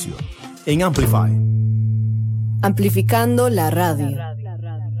de juicio en Amplify. Amplificando la radio.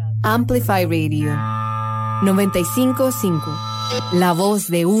 Amplify Radio 95.5. La voz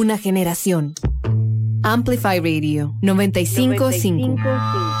de una generación. Amplify Radio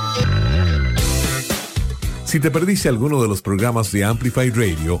 95.5. Si te perdiste alguno de los programas de Amplify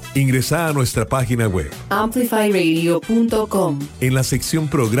Radio, ingresa a nuestra página web amplifyradio.com. En la sección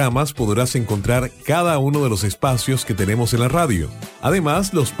Programas podrás encontrar cada uno de los espacios que tenemos en la radio.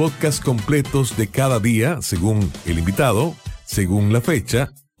 Además, los podcasts completos de cada día, según el invitado, según la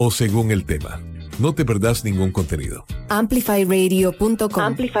fecha o según el tema. No te perdás ningún contenido. amplifyradio.com.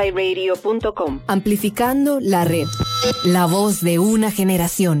 amplifyradio.com. Amplificando la red. La voz de una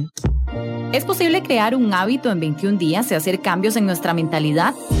generación. ¿Es posible crear un hábito en 21 días y hacer cambios en nuestra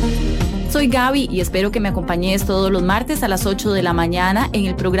mentalidad? Soy Gaby y espero que me acompañes todos los martes a las 8 de la mañana en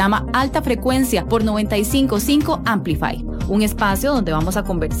el programa Alta Frecuencia por 95.5 Amplify, un espacio donde vamos a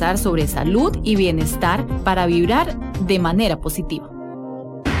conversar sobre salud y bienestar para vibrar de manera positiva.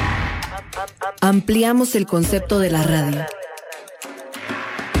 Ampliamos el concepto de la radio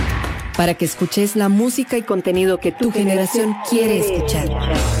para que escuches la música y contenido que tu generación quiere escuchar.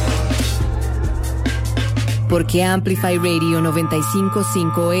 Porque Amplify Radio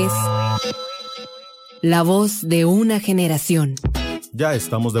 95.5 es la voz de una generación. Ya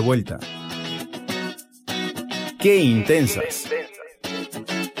estamos de vuelta. Qué intensas.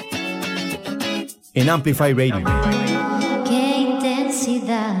 En Amplify Radio. ¡Qué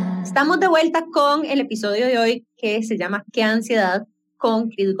intensidad! Estamos de vuelta con el episodio de hoy que se llama ¿Qué ansiedad? Con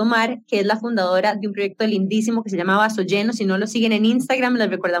Cris Gomar, que es la fundadora de un proyecto lindísimo que se llama Vaso Lleno. Si no lo siguen en Instagram, les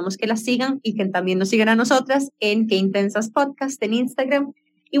recordamos que la sigan y que también nos sigan a nosotras en Qué Intensas Podcast en Instagram.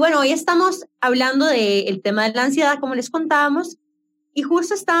 Y bueno, hoy estamos hablando del tema de la ansiedad, como les contábamos, y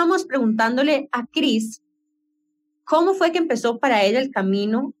justo estábamos preguntándole a Cris cómo fue que empezó para ella el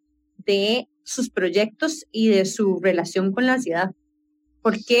camino de sus proyectos y de su relación con la ansiedad.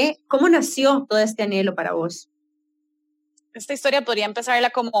 ¿Por qué? ¿Cómo nació todo este anhelo para vos? Esta historia podría empezarla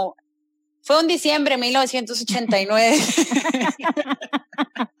como, fue un diciembre de 1989.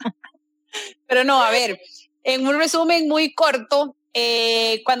 Pero no, a ver, en un resumen muy corto,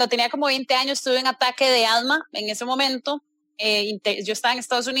 cuando tenía como 20 años tuve un ataque de asma en ese momento. Yo estaba en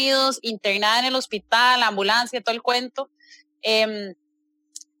Estados Unidos, internada en el hospital, ambulancia, todo el cuento.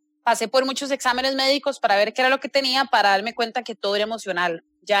 Pasé por muchos exámenes médicos para ver qué era lo que tenía, para darme cuenta que todo era emocional.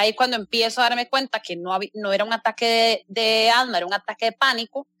 Ya ahí cuando empiezo a darme cuenta que no era un ataque de asma, era un ataque de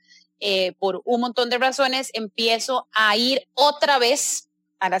pánico, por un montón de razones, empiezo a ir otra vez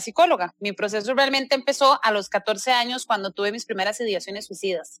a la psicóloga. Mi proceso realmente empezó a los 14 años cuando tuve mis primeras ideaciones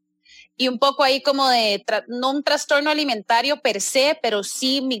suicidas. Y un poco ahí como de, no un trastorno alimentario per se, pero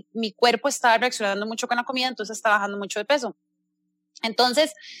sí mi cuerpo estaba reaccionando mucho con la comida, entonces estaba bajando mucho de peso.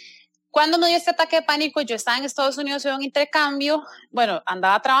 Entonces, cuando me dio este ataque de pánico, yo estaba en Estados Unidos en un intercambio, bueno,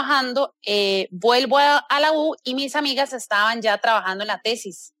 andaba trabajando, vuelvo a la U y mis amigas estaban ya trabajando en la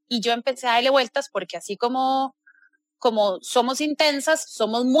tesis. Y yo empecé a darle vueltas porque así como somos intensas,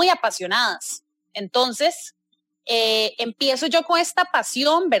 somos muy apasionadas. Entonces, empiezo yo con esta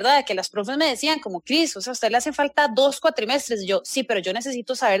pasión, ¿verdad? De que las profes me decían como, Cris, o sea, a usted le hace falta 2 cuatrimestres. Y yo, sí, pero yo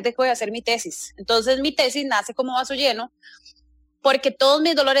necesito saber de qué voy a hacer mi tesis. Entonces, mi tesis nace como Vaso Lleno, porque todos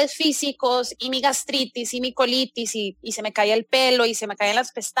mis dolores físicos y mi gastritis y mi colitis y se me caía el pelo y se me caían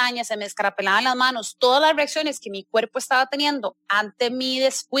las pestañas, se me escarapelaban las manos, todas las reacciones que mi cuerpo estaba teniendo ante mi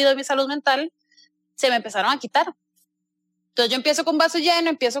descuido de mi salud mental, se me empezaron a quitar. Entonces yo empiezo con vaso lleno,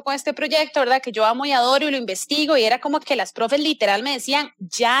 empiezo con este proyecto, ¿verdad? Que yo amo y adoro y lo investigo, y era como que las profes literal me decían,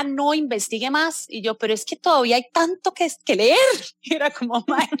 ya no investigue más. Y yo, pero es que todavía hay tanto que leer. Y era como,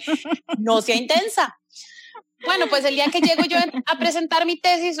 no sea intensa. Bueno, pues el día que llego yo a presentar mi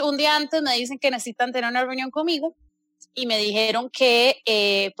tesis, un día antes me dicen que necesitan tener una reunión conmigo, y me dijeron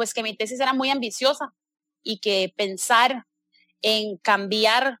que pues que mi tesis era muy ambiciosa y que pensar en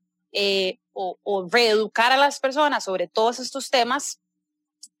cambiar o reeducar a las personas sobre todos estos temas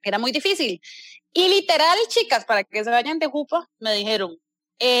era muy difícil. Y literal, chicas, para que se vayan de jupa, me dijeron,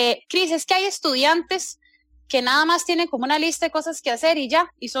 Cris, es que hay estudiantes que nada más tienen como una lista de cosas que hacer y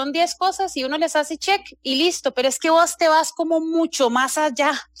ya, y son 10 cosas y uno les hace check y listo, pero es que vos te vas como mucho más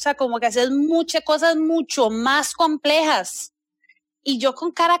allá, o sea, como que haces muchas cosas mucho más complejas. Y yo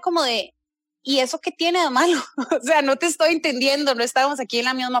con cara como de, ¿y eso qué tiene de malo? O sea, no te estoy entendiendo, no estábamos aquí en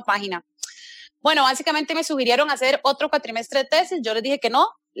la misma página. Bueno, básicamente me sugirieron hacer otro cuatrimestre de tesis, yo les dije que no,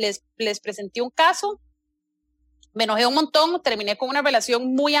 les presenté un caso, me enojé un montón, terminé con una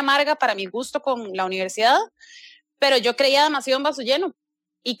relación muy amarga para mi gusto con la universidad, pero yo creía demasiado en vaso lleno,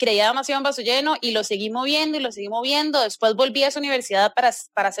 y lo seguí moviendo, después volví a esa universidad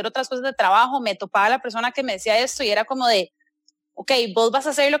para hacer otras cosas de trabajo, me topaba la persona que me decía esto y era como de, ok, vos vas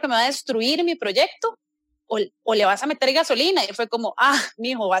a hacer lo que me va a destruir mi proyecto o le vas a meter gasolina. Y fue como,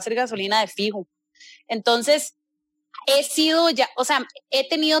 mijo, va a ser gasolina de fijo. Entonces, he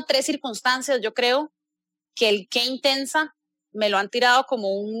tenido 3 circunstancias, yo creo, que el qué intensa me lo han tirado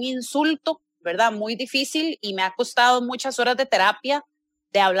como un insulto, ¿verdad? Muy difícil, y me ha costado muchas horas de terapia,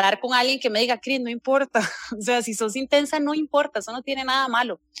 de hablar con alguien que me diga, Cris, no importa. O sea, si sos intensa, no importa, eso no tiene nada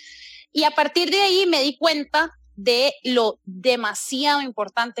malo. Y a partir de ahí me di cuenta de lo demasiado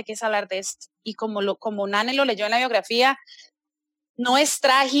importante que es hablar de esto. Y como Nane lo leyó en la biografía, no es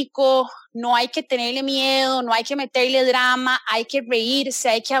trágico, no hay que tenerle miedo, no hay que meterle drama, hay que reírse,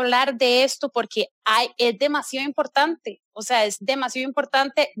 hay que hablar de esto porque es demasiado importante. O sea, es demasiado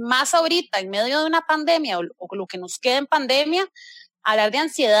importante, más ahorita en medio de una pandemia o lo que nos queda en pandemia, hablar de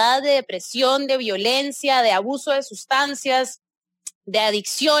ansiedad, de depresión, de violencia, de abuso de sustancias, de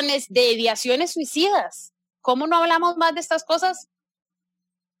adicciones, de ideaciones suicidas. ¿Cómo no hablamos más de estas cosas?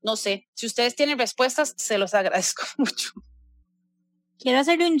 No sé. Si ustedes tienen respuestas, se los agradezco mucho. Quiero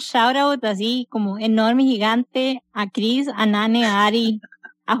hacerle un shout out así como enorme, gigante a Cris, a Nane, a Ari,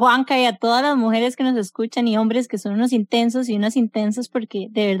 a Juanca y a todas las mujeres que nos escuchan y hombres que son unos intensos y unas intensas, porque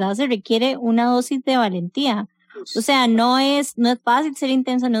de verdad se requiere una dosis de valentía. O sea, no es fácil ser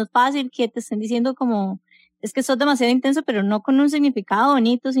intenso, no es fácil que te estén diciendo como es que sos demasiado intenso, pero no con un significado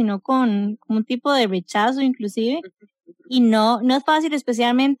bonito, sino con un tipo de rechazo inclusive. Y no es fácil,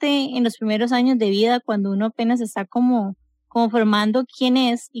 especialmente en los primeros años de vida, cuando uno apenas está como formando quién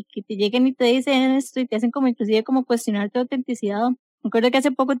es, y que te lleguen y te dicen esto y te hacen como inclusive como cuestionar tu autenticidad. Me acuerdo que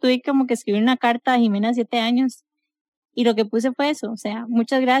hace poco tuve como que escribir una carta a Jimena de 7 años y lo que puse fue eso, o sea,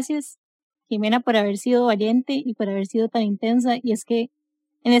 muchas gracias Jimena por haber sido valiente y por haber sido tan intensa, y es que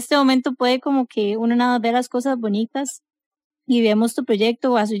en este momento puede como que uno nada ve las cosas bonitas y vemos tu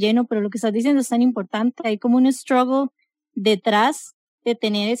proyecto vaso lleno, pero lo que estás diciendo es tan importante, hay como un struggle detrás de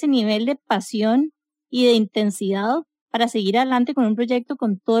tener ese nivel de pasión y de intensidad para seguir adelante con un proyecto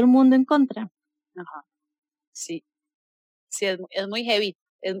con todo el mundo en contra. Ajá. Sí, es muy heavy.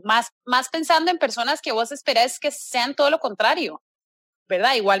 Es más pensando en personas que vos esperás que sean todo lo contrario,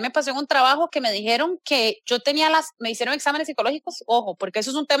 ¿verdad? Igual me pasó en un trabajo que me dijeron que me hicieron exámenes psicológicos, ojo, porque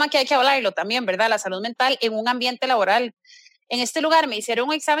eso es un tema que hay que hablarlo también, ¿verdad? La salud mental en un ambiente laboral. En este lugar me hicieron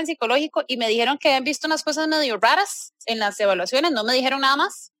un examen psicológico y me dijeron que habían visto unas cosas medio raras en las evaluaciones, no me dijeron nada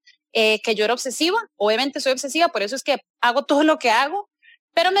más. Que yo era obsesiva, obviamente soy obsesiva, por eso es que hago todo lo que hago,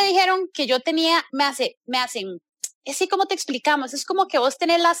 pero me dijeron que yo me hacen, es así como te explicamos, es como que vos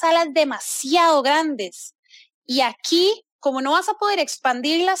tenés las alas demasiado grandes y aquí, como no vas a poder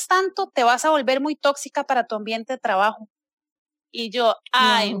expandirlas tanto, te vas a volver muy tóxica para tu ambiente de trabajo. Y yo,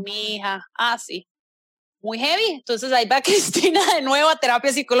 ay, mija, sí. Muy heavy. Entonces ahí va Cristina de nuevo a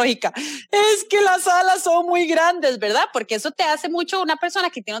terapia psicológica. Es que las alas son muy grandes, ¿verdad? Porque eso te hace mucho una persona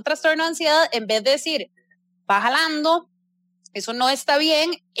que tiene un trastorno de ansiedad, en vez de decir, va jalando, eso no está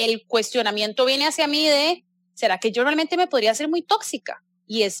bien, el cuestionamiento viene hacia mí de, ¿será que yo realmente me podría ser muy tóxica?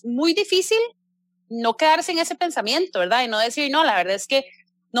 Y es muy difícil no quedarse en ese pensamiento, ¿verdad? Y no decir, no, la verdad es que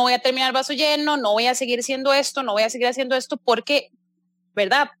no voy a terminar el vaso lleno, no voy a seguir siendo esto, no voy a seguir haciendo esto porque,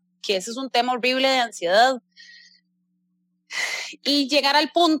 ¿verdad? Que ese es un tema horrible de ansiedad. Y llegar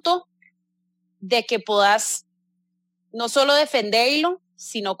al punto de que puedas no solo defenderlo,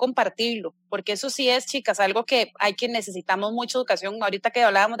 sino compartirlo, porque eso sí es, chicas, algo que necesitamos mucha educación, ahorita que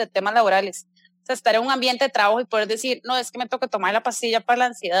hablábamos de temas laborales, O sea, estar en un ambiente de trabajo y poder decir, no, es que me toca tomar la pastilla para la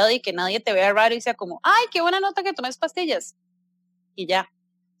ansiedad y que nadie te vea raro y sea como, ay, qué buena nota que tomes pastillas. Y ya,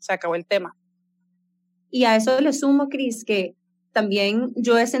 se acabó el tema. Y a eso le sumo, Cris, que también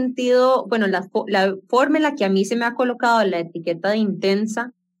yo he sentido, bueno, la forma en la que a mí se me ha colocado la etiqueta de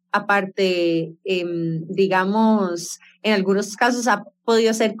intensa, aparte, digamos, en algunos casos ha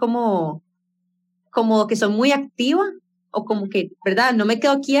podido ser como que soy muy activa o como que, ¿verdad? No me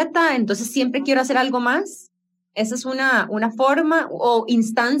quedo quieta, entonces siempre quiero hacer algo más. Esa es una forma o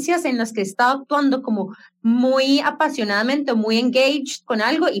instancias en las que he estado actuando como muy apasionadamente o muy engaged con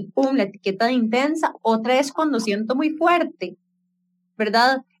algo y pum, la etiqueta de intensa. Otra es cuando siento muy fuerte,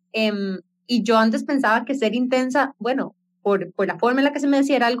 ¿verdad? Y yo antes pensaba que ser intensa, bueno, por la forma en la que se me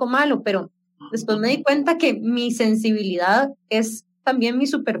decía era algo malo, pero después me di cuenta que mi sensibilidad es también mi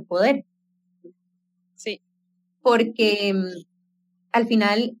superpoder. Sí. Porque al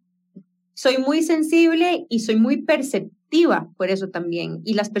final soy muy sensible y soy muy perceptiva por eso también.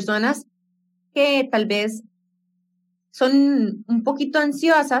 Y las personas que tal vez son un poquito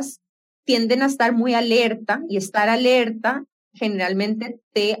ansiosas tienden a estar muy alerta y estar alerta generalmente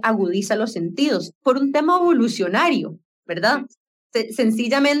te agudiza los sentidos por un tema evolucionario, ¿verdad?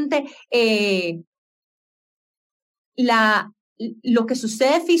 Sencillamente lo que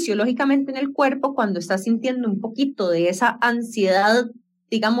sucede fisiológicamente en el cuerpo cuando estás sintiendo un poquito de esa ansiedad,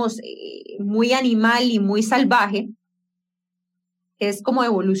 digamos, muy animal y muy salvaje, que es como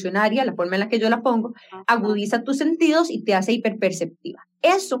evolucionaria, la forma en la que yo la pongo, agudiza tus sentidos y te hace hiperperceptiva.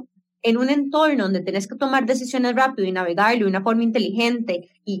 Eso, en un entorno donde tenés que tomar decisiones rápido y navegarlo de una forma inteligente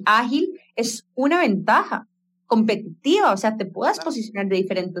y ágil, es una ventaja competitiva, o sea, te puedes posicionar de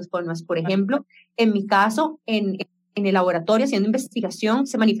diferentes formas. Por ejemplo, en mi caso, en el laboratorio haciendo investigación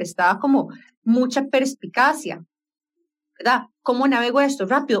se manifestaba como mucha perspicacia, ¿verdad? ¿Cómo navego esto?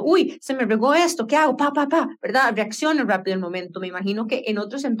 Rápido, uy, se me regó esto, ¿qué hago? ¿Verdad? Reacciono rápido en el momento. Me imagino que en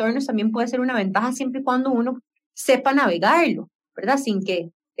otros entornos también puede ser una ventaja siempre y cuando uno sepa navegarlo, ¿verdad? Sin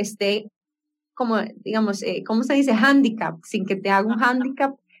que esté, como, digamos, ¿cómo se dice? Handicap, sin que te haga un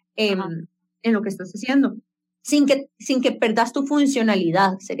handicap en lo que estás haciendo. Sin que perdas tu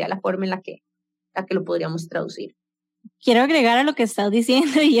funcionalidad, sería la forma en la que lo podríamos traducir. Quiero agregar a lo que estás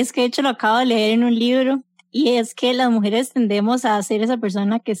diciendo, y es que de hecho lo acabo de leer en un libro, y es que las mujeres tendemos a ser esa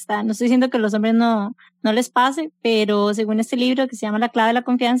persona que está, no estoy diciendo que a los hombres no les pase, pero según este libro que se llama La clave de la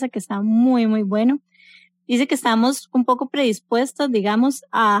confianza, que está muy, muy bueno, dice que estamos un poco predispuestos, digamos,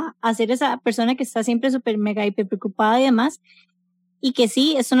 a ser esa persona que está siempre súper mega hiper preocupada y demás, y que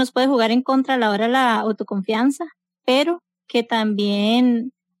sí, eso nos puede jugar en contra a la hora de la autoconfianza, pero que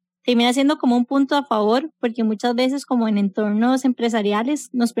también termina siendo como un punto a favor, porque muchas veces como en entornos empresariales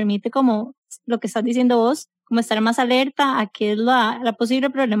nos permite, como lo que estás diciendo vos, como estar más alerta a qué es la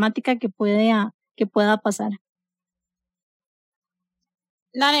posible problemática que pueda pasar.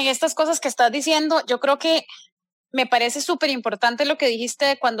 Nani, en estas cosas que estás diciendo, yo creo que me parece súper importante lo que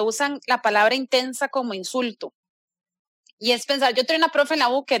dijiste cuando usan la palabra intensa como insulto. Y es pensar, yo tenía una profe en la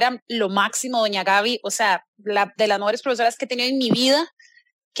U que era lo máximo, doña Gaby, o sea, de las mejores profesoras que he tenido en mi vida,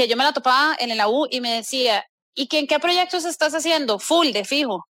 que yo me la topaba en la U y me decía, ¿y en qué proyectos estás haciendo? Full, de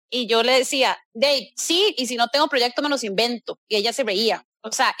fijo. Y yo le decía, Dave, sí, y si no tengo proyecto me los invento. Y ella se reía.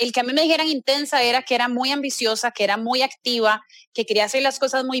 O sea, el que a mí me dijeran intensa era que era muy ambiciosa, que era muy activa, que quería hacer las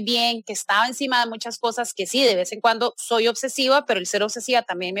cosas muy bien, que estaba encima de muchas cosas, que sí, de vez en cuando soy obsesiva, pero el ser obsesiva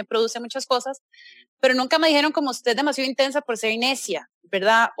también me produce muchas cosas. Pero nunca me dijeron como usted es demasiado intensa por ser necia,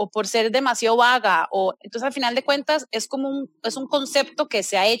 ¿verdad? O por ser demasiado vaga. Entonces, al final de cuentas, es como es un concepto que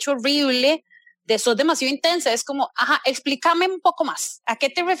se ha hecho horrible de sos demasiado intensa. Es como, explícame un poco más. ¿A qué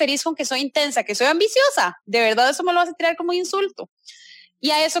te referís con que soy intensa? ¿Que soy ambiciosa? De verdad, eso me lo vas a tirar como insulto. Y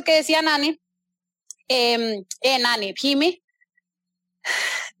a eso que decía Nani, Jimmy,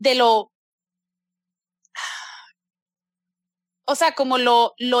 de lo... O sea, como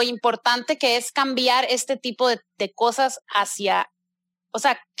lo importante que es cambiar este tipo de cosas hacia, o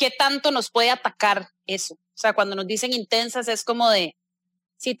sea, ¿qué tanto nos puede atacar eso? O sea, cuando nos dicen intensas es como de,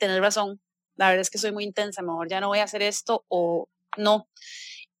 sí, tenés razón, la verdad es que soy muy intensa, mejor ya no voy a hacer esto o no.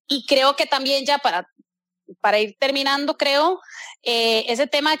 Y creo que también ya para ir terminando, creo, ese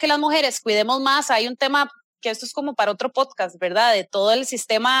tema de que las mujeres cuidemos más, hay un tema que esto es como para otro podcast, ¿verdad? De todo el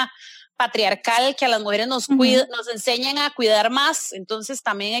sistema patriarcal que a las mujeres nos enseñan a cuidar más. Entonces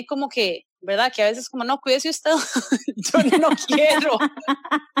también hay como que, ¿verdad? Que a veces como, no, cuídese usted, yo no quiero.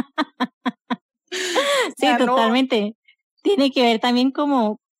 Sí, totalmente. Tiene que ver también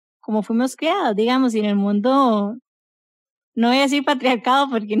como fuimos creados, digamos, y en el mundo, no voy a decir patriarcado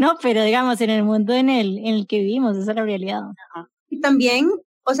porque no, pero digamos, en el mundo en el que vivimos, esa es la realidad. Y también,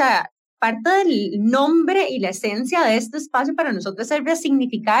 o sea, parte del nombre y la esencia de este espacio para nosotros es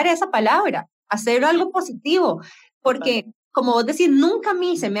resignificar esa palabra, hacerlo algo positivo, porque como vos decís, nunca a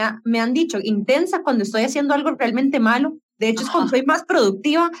mí me han dicho intensa cuando estoy haciendo algo realmente malo. De hecho, es cuando soy más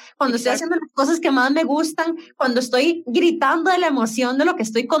productiva, cuando estoy haciendo las cosas que más me gustan, cuando estoy gritando de la emoción de lo que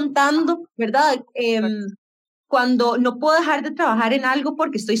estoy contando, ¿verdad? Cuando no puedo dejar de trabajar en algo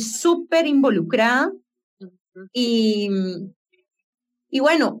porque estoy súper involucrada. Y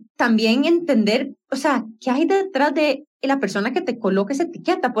bueno, también entender, o sea, qué hay detrás de la persona que te coloca esa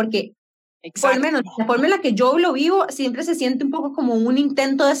etiqueta, porque por lo menos la forma en la que yo lo vivo siempre se siente un poco como un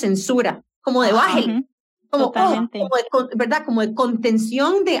intento de censura, como de bájale. Como, ¿verdad? Como de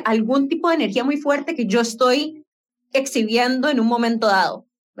contención de algún tipo de energía muy fuerte que yo estoy exhibiendo en un momento dado,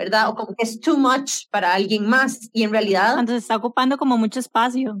 ¿verdad? O como que es too much para alguien más y en realidad... Cuando se está ocupando como mucho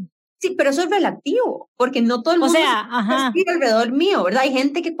espacio. Sí, pero eso es relativo, porque no todo el mundo está alrededor mío, ¿verdad? Hay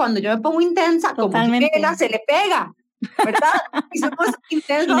gente que cuando yo me pongo intensa, totalmente, como Jimena, se le pega, ¿verdad? Y somos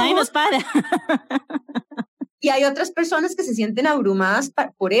intensos. Y nadie nos para. Y hay otras personas que se sienten abrumadas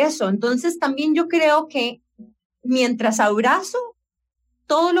por eso. Entonces también yo creo que mientras abrazo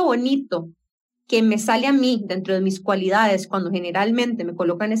todo lo bonito que me sale a mí dentro de mis cualidades cuando generalmente me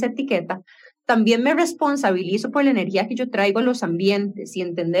colocan esa etiqueta, también me responsabilizo por la energía que yo traigo a los ambientes y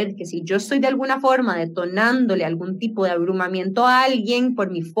entender que si yo estoy de alguna forma detonándole algún tipo de abrumamiento a alguien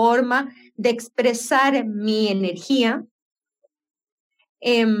por mi forma de expresar mi energía,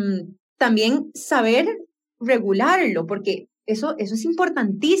 también saber regularlo, porque eso es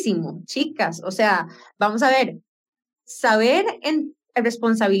importantísimo, chicas. O sea, vamos a ver, saber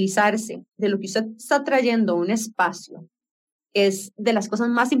responsabilizarse de lo que usted está trayendo a un espacio es de las cosas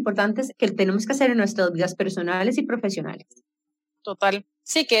más importantes que tenemos que hacer en nuestras vidas personales y profesionales. Total.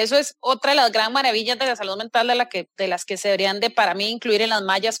 Sí, que eso es otra de las gran maravillas de la salud mental de las que se deberían de, para mí, incluir en las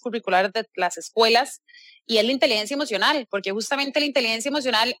mallas curriculares de las escuelas, y es la inteligencia emocional, porque justamente la inteligencia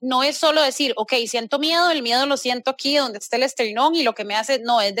emocional no es solo decir, ok, siento miedo, el miedo lo siento aquí donde está el esternón y lo que me hace,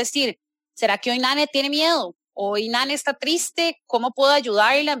 no, es decir, ¿será que hoy Nane tiene miedo? Hoy Nane está triste, ¿cómo puedo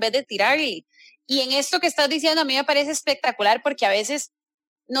ayudarla en vez de tirarle? Y en esto que estás diciendo a mí me parece espectacular, porque a veces,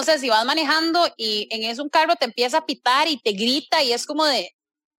 no sé, si vas manejando y en eso un carro te empieza a pitar y te grita y es como de,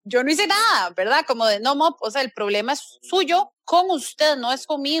 yo no hice nada, ¿verdad? Como de, no, mop, o sea, el problema es suyo con usted, no es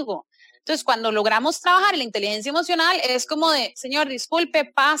conmigo. Entonces, cuando logramos trabajar en la inteligencia emocional, es como de, señor, disculpe,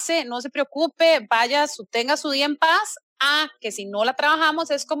 pase, no se preocupe, vaya, tenga su día en paz. Que si no la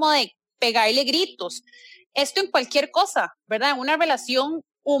trabajamos es como de pegarle gritos. Esto en cualquier cosa, ¿verdad? En una relación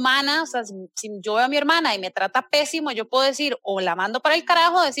humana, o sea, si yo veo a mi hermana y me trata pésimo, yo puedo decir, o la mando para el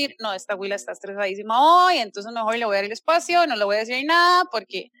carajo, decir, no, esta Willa está estresadísima hoy, entonces mejor le voy a dar el espacio, no le voy a decir nada,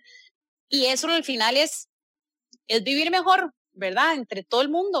 porque, y eso al final es vivir mejor, ¿verdad? Entre todo el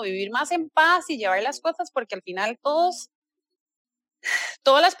mundo, vivir más en paz y llevar las cosas, porque al final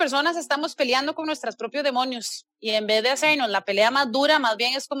todas las personas estamos peleando con nuestros propios demonios, y en vez de hacernos la pelea más dura, más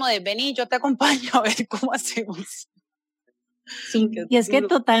bien es como de, vení, yo te acompaño a ver cómo hacemos. Sí, y es que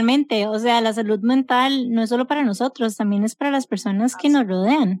totalmente, o sea, la salud mental no es solo para nosotros, también es para las personas que nos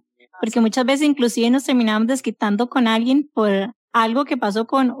rodean, porque muchas veces inclusive nos terminamos desquitando con alguien por algo que pasó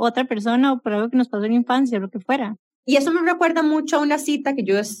con otra persona o por algo que nos pasó en la infancia, lo que fuera. Y eso me recuerda mucho a una cita que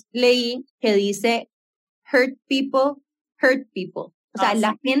yo leí que dice, hurt people. O sea,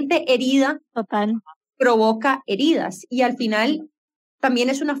 la gente herida provoca heridas, y al final también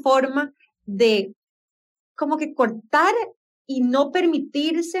es una forma de como que cortar y no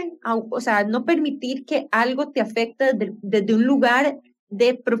permitirse, o sea, no permitir que algo te afecte desde un lugar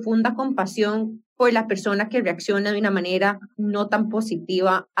de profunda compasión por la persona que reacciona de una manera no tan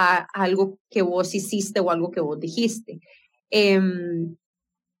positiva a algo que vos hiciste o algo que vos dijiste.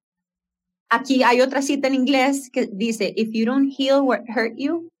 Aquí hay otra cita en inglés que dice, if you don't heal what hurt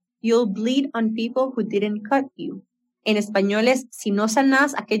you, you'll bleed on people who didn't cut you. En español es, si no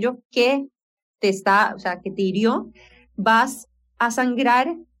sanás aquello que que te hirió, vas a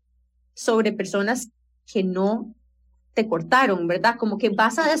sangrar sobre personas que no te cortaron, ¿verdad? Como que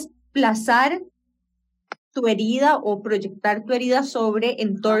vas a desplazar tu herida o proyectar tu herida sobre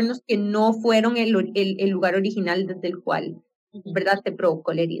entornos que no fueron el lugar original desde el cual, ¿verdad?, te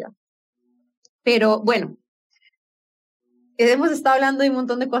provocó la herida. Pero bueno, hemos estado hablando de un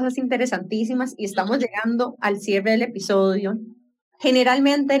montón de cosas interesantísimas y estamos llegando al cierre del episodio.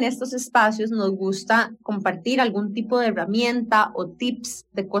 Generalmente en estos espacios nos gusta compartir algún tipo de herramienta o tips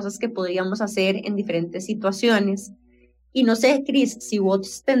de cosas que podríamos hacer en diferentes situaciones. Y no sé, Cris, si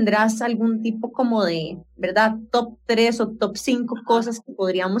vos tendrás algún tipo como de, ¿verdad?, top 3 o top 5 cosas que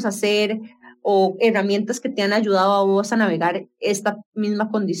podríamos hacer o herramientas que te han ayudado a vos a navegar esta misma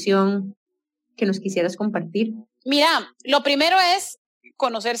condición que nos quisieras compartir? Mira, lo primero es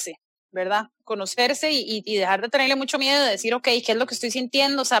conocerse, ¿verdad? Conocerse y dejar de tenerle mucho miedo de decir, ok, ¿qué es lo que estoy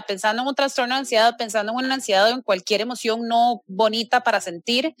sintiendo? O sea, pensando en un trastorno de ansiedad, pensando en una ansiedad o en cualquier emoción no bonita para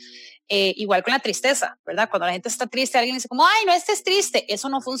sentir, igual con la tristeza, ¿verdad? Cuando la gente está triste, alguien dice como, ay, no estés triste, eso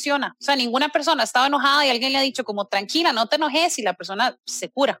no funciona. O sea, ninguna persona ha estado enojada y alguien le ha dicho como, tranquila, no te enojes, y la persona se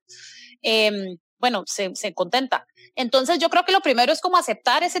cura. Bueno, se contenta. Entonces yo creo que lo primero es como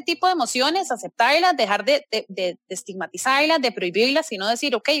aceptar ese tipo de emociones, aceptarlas, dejar de estigmatizarlas, de prohibirlas, sino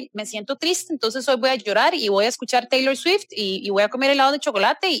decir, ok, me siento triste, entonces hoy voy a llorar y voy a escuchar Taylor Swift y voy a comer helado de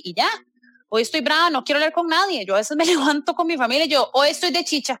chocolate y ya. Hoy estoy brava, no quiero hablar con nadie. Yo a veces me levanto con mi familia y yo, hoy estoy de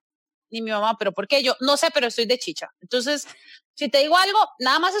chicha. Ni mi mamá, ¿pero por qué? Yo no sé, pero estoy de chicha. Entonces, si te digo algo,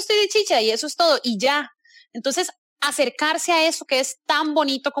 nada más estoy de chicha y eso es todo y ya. Entonces, acercarse a eso que es tan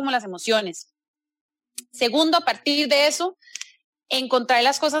bonito como las emociones. Segundo, a partir de eso, encontrar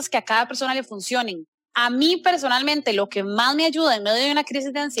las cosas que a cada persona le funcionen. A mí personalmente lo que más me ayuda en medio de una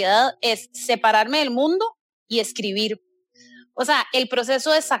crisis de ansiedad es separarme del mundo y escribir. O sea, el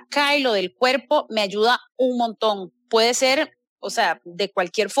proceso de sacarlo del cuerpo me ayuda un montón. Puede ser, o sea, de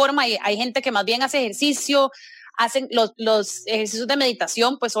cualquier forma. Hay gente que más bien hace ejercicio, hacen los ejercicios de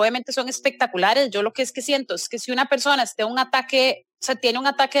meditación, pues obviamente son espectaculares. Yo lo que siento es que si una persona tiene un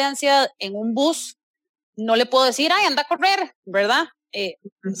ataque de ansiedad en un bus, no le puedo decir, ay, anda a correr, ¿verdad?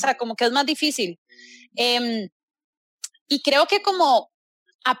 O sea, como que es más difícil. Y creo que como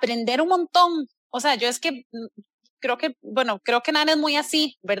aprender un montón, o sea, yo es que creo que Nana es muy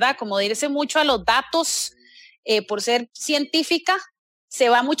así, ¿verdad? Como de irse mucho a los datos, por ser científica, se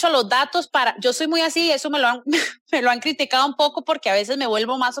va mucho a los datos yo soy muy así, eso me lo han criticado un poco porque a veces me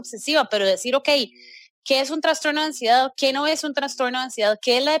vuelvo más obsesiva, pero decir, ok, ¿qué es un trastorno de ansiedad? ¿Qué no es un trastorno de ansiedad?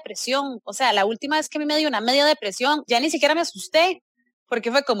 ¿Qué es la depresión? O sea, la última vez que a mí me dio una media depresión, ya ni siquiera me asusté,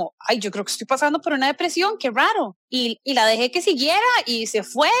 porque fue como, ay, yo creo que estoy pasando por una depresión, qué raro. Y la dejé que siguiera y se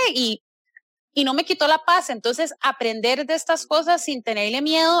fue y no me quitó la paz. Entonces, aprender de estas cosas sin tenerle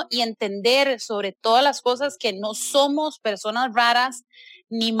miedo y entender sobre todas las cosas que no somos personas raras,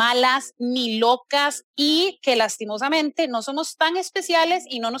 ni malas, ni locas, y que lastimosamente no somos tan especiales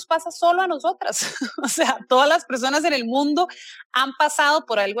y no nos pasa solo a nosotras. O sea, todas las personas en el mundo han pasado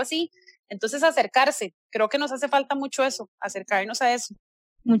por algo así. Entonces, acercarse, creo que nos hace falta mucho eso, acercarnos a eso.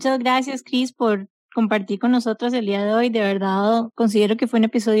 Muchas gracias, Cris, por compartir con nosotros el día de hoy. De verdad, considero que fue un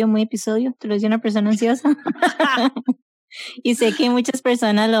episodio muy episodio. Te lo dice una persona ansiosa. Y sé que muchas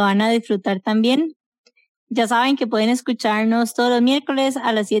personas lo van a disfrutar también. Ya saben que pueden escucharnos todos los miércoles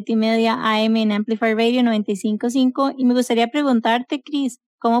a las 7:30 AM en Amplify Radio 95.5. Y me gustaría preguntarte, Cris,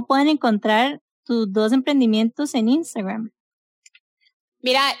 ¿cómo pueden encontrar tus dos emprendimientos en Instagram?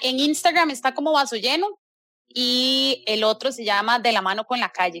 Mira, en Instagram está como Vaso Lleno y el otro se llama De la Mano con la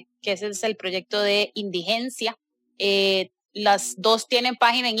Calle, que ese es el proyecto de indigencia. Las dos tienen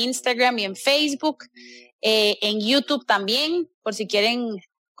página en Instagram y en Facebook, en YouTube también, por si quieren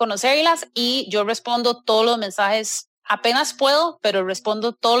conocerlas, y yo respondo todos los mensajes, apenas puedo, pero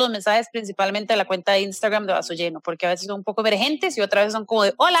respondo todos los mensajes principalmente de la cuenta de Instagram de Vaso Lleno, porque a veces son un poco emergentes y otras veces son como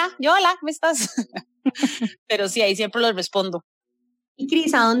de, hola, ¿cómo estás? Pero sí, ahí siempre los respondo. Y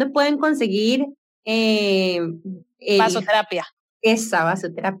Cris, ¿a dónde pueden conseguir Vasoterapia? Esa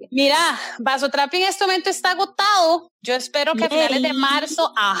vasoterapia. Mira, vasoterapia en este momento está agotado. Yo espero que a finales de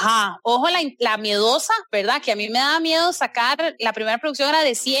marzo, ojo la miedosa, ¿verdad? Que a mí me da miedo sacar, la primera producción era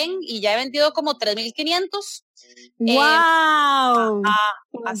de 100 y ya he vendido como 3,500. ¡Wow!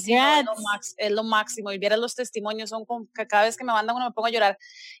 Así es lo máximo. Y vieras los testimonios, son como que cada vez que me mandan uno me pongo a llorar.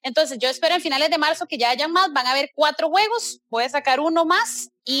 Entonces yo espero en finales de marzo que ya hayan más, van a haber 4 juegos, voy a sacar uno más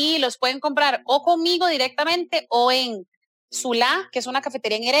y los pueden comprar o conmigo directamente o en Zulá, que es una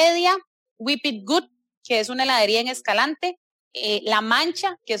cafetería en Heredia, Whip It Good, que es una heladería en Escalante, La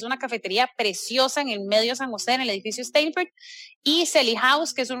Mancha, que es una cafetería preciosa en el medio de San José, en el edificio Steinberg, y Celi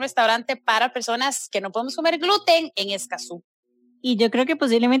House, que es un restaurante para personas que no podemos comer gluten, en Escazú. Y yo creo que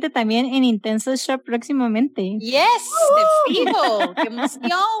posiblemente también en Intenso Shop próximamente. Yes, de fijo. ¡Qué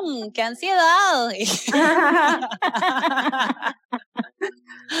emoción! ¡Qué ansiedad!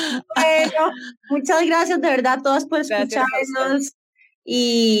 Bueno, muchas gracias de verdad a todos por escucharnos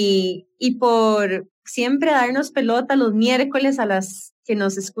y por siempre darnos pelota los miércoles a las que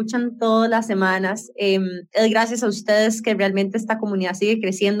nos escuchan todas las semanas. Es gracias a ustedes que realmente esta comunidad sigue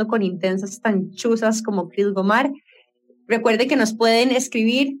creciendo con intensas tan chuzas como Cris Gomar. Recuerde que nos pueden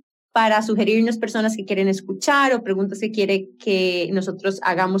escribir para sugerirnos personas que quieren escuchar o preguntas que quiere que nosotros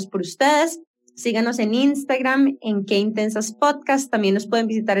hagamos por ustedes. Síganos en Instagram, en Qué Intensas Podcast. También nos pueden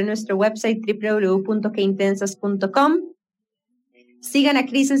visitar en nuestro website www.queintensas.com. Sigan a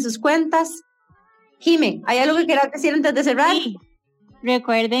Cris en sus cuentas. Jime, ¿hay algo que quieras decir antes de cerrar? Sí.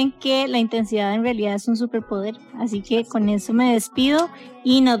 Recuerden que la intensidad en realidad es un superpoder. Así que con eso me despido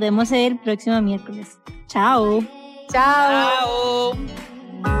y nos vemos el próximo miércoles. Chao. Chao.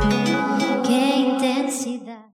 Chao.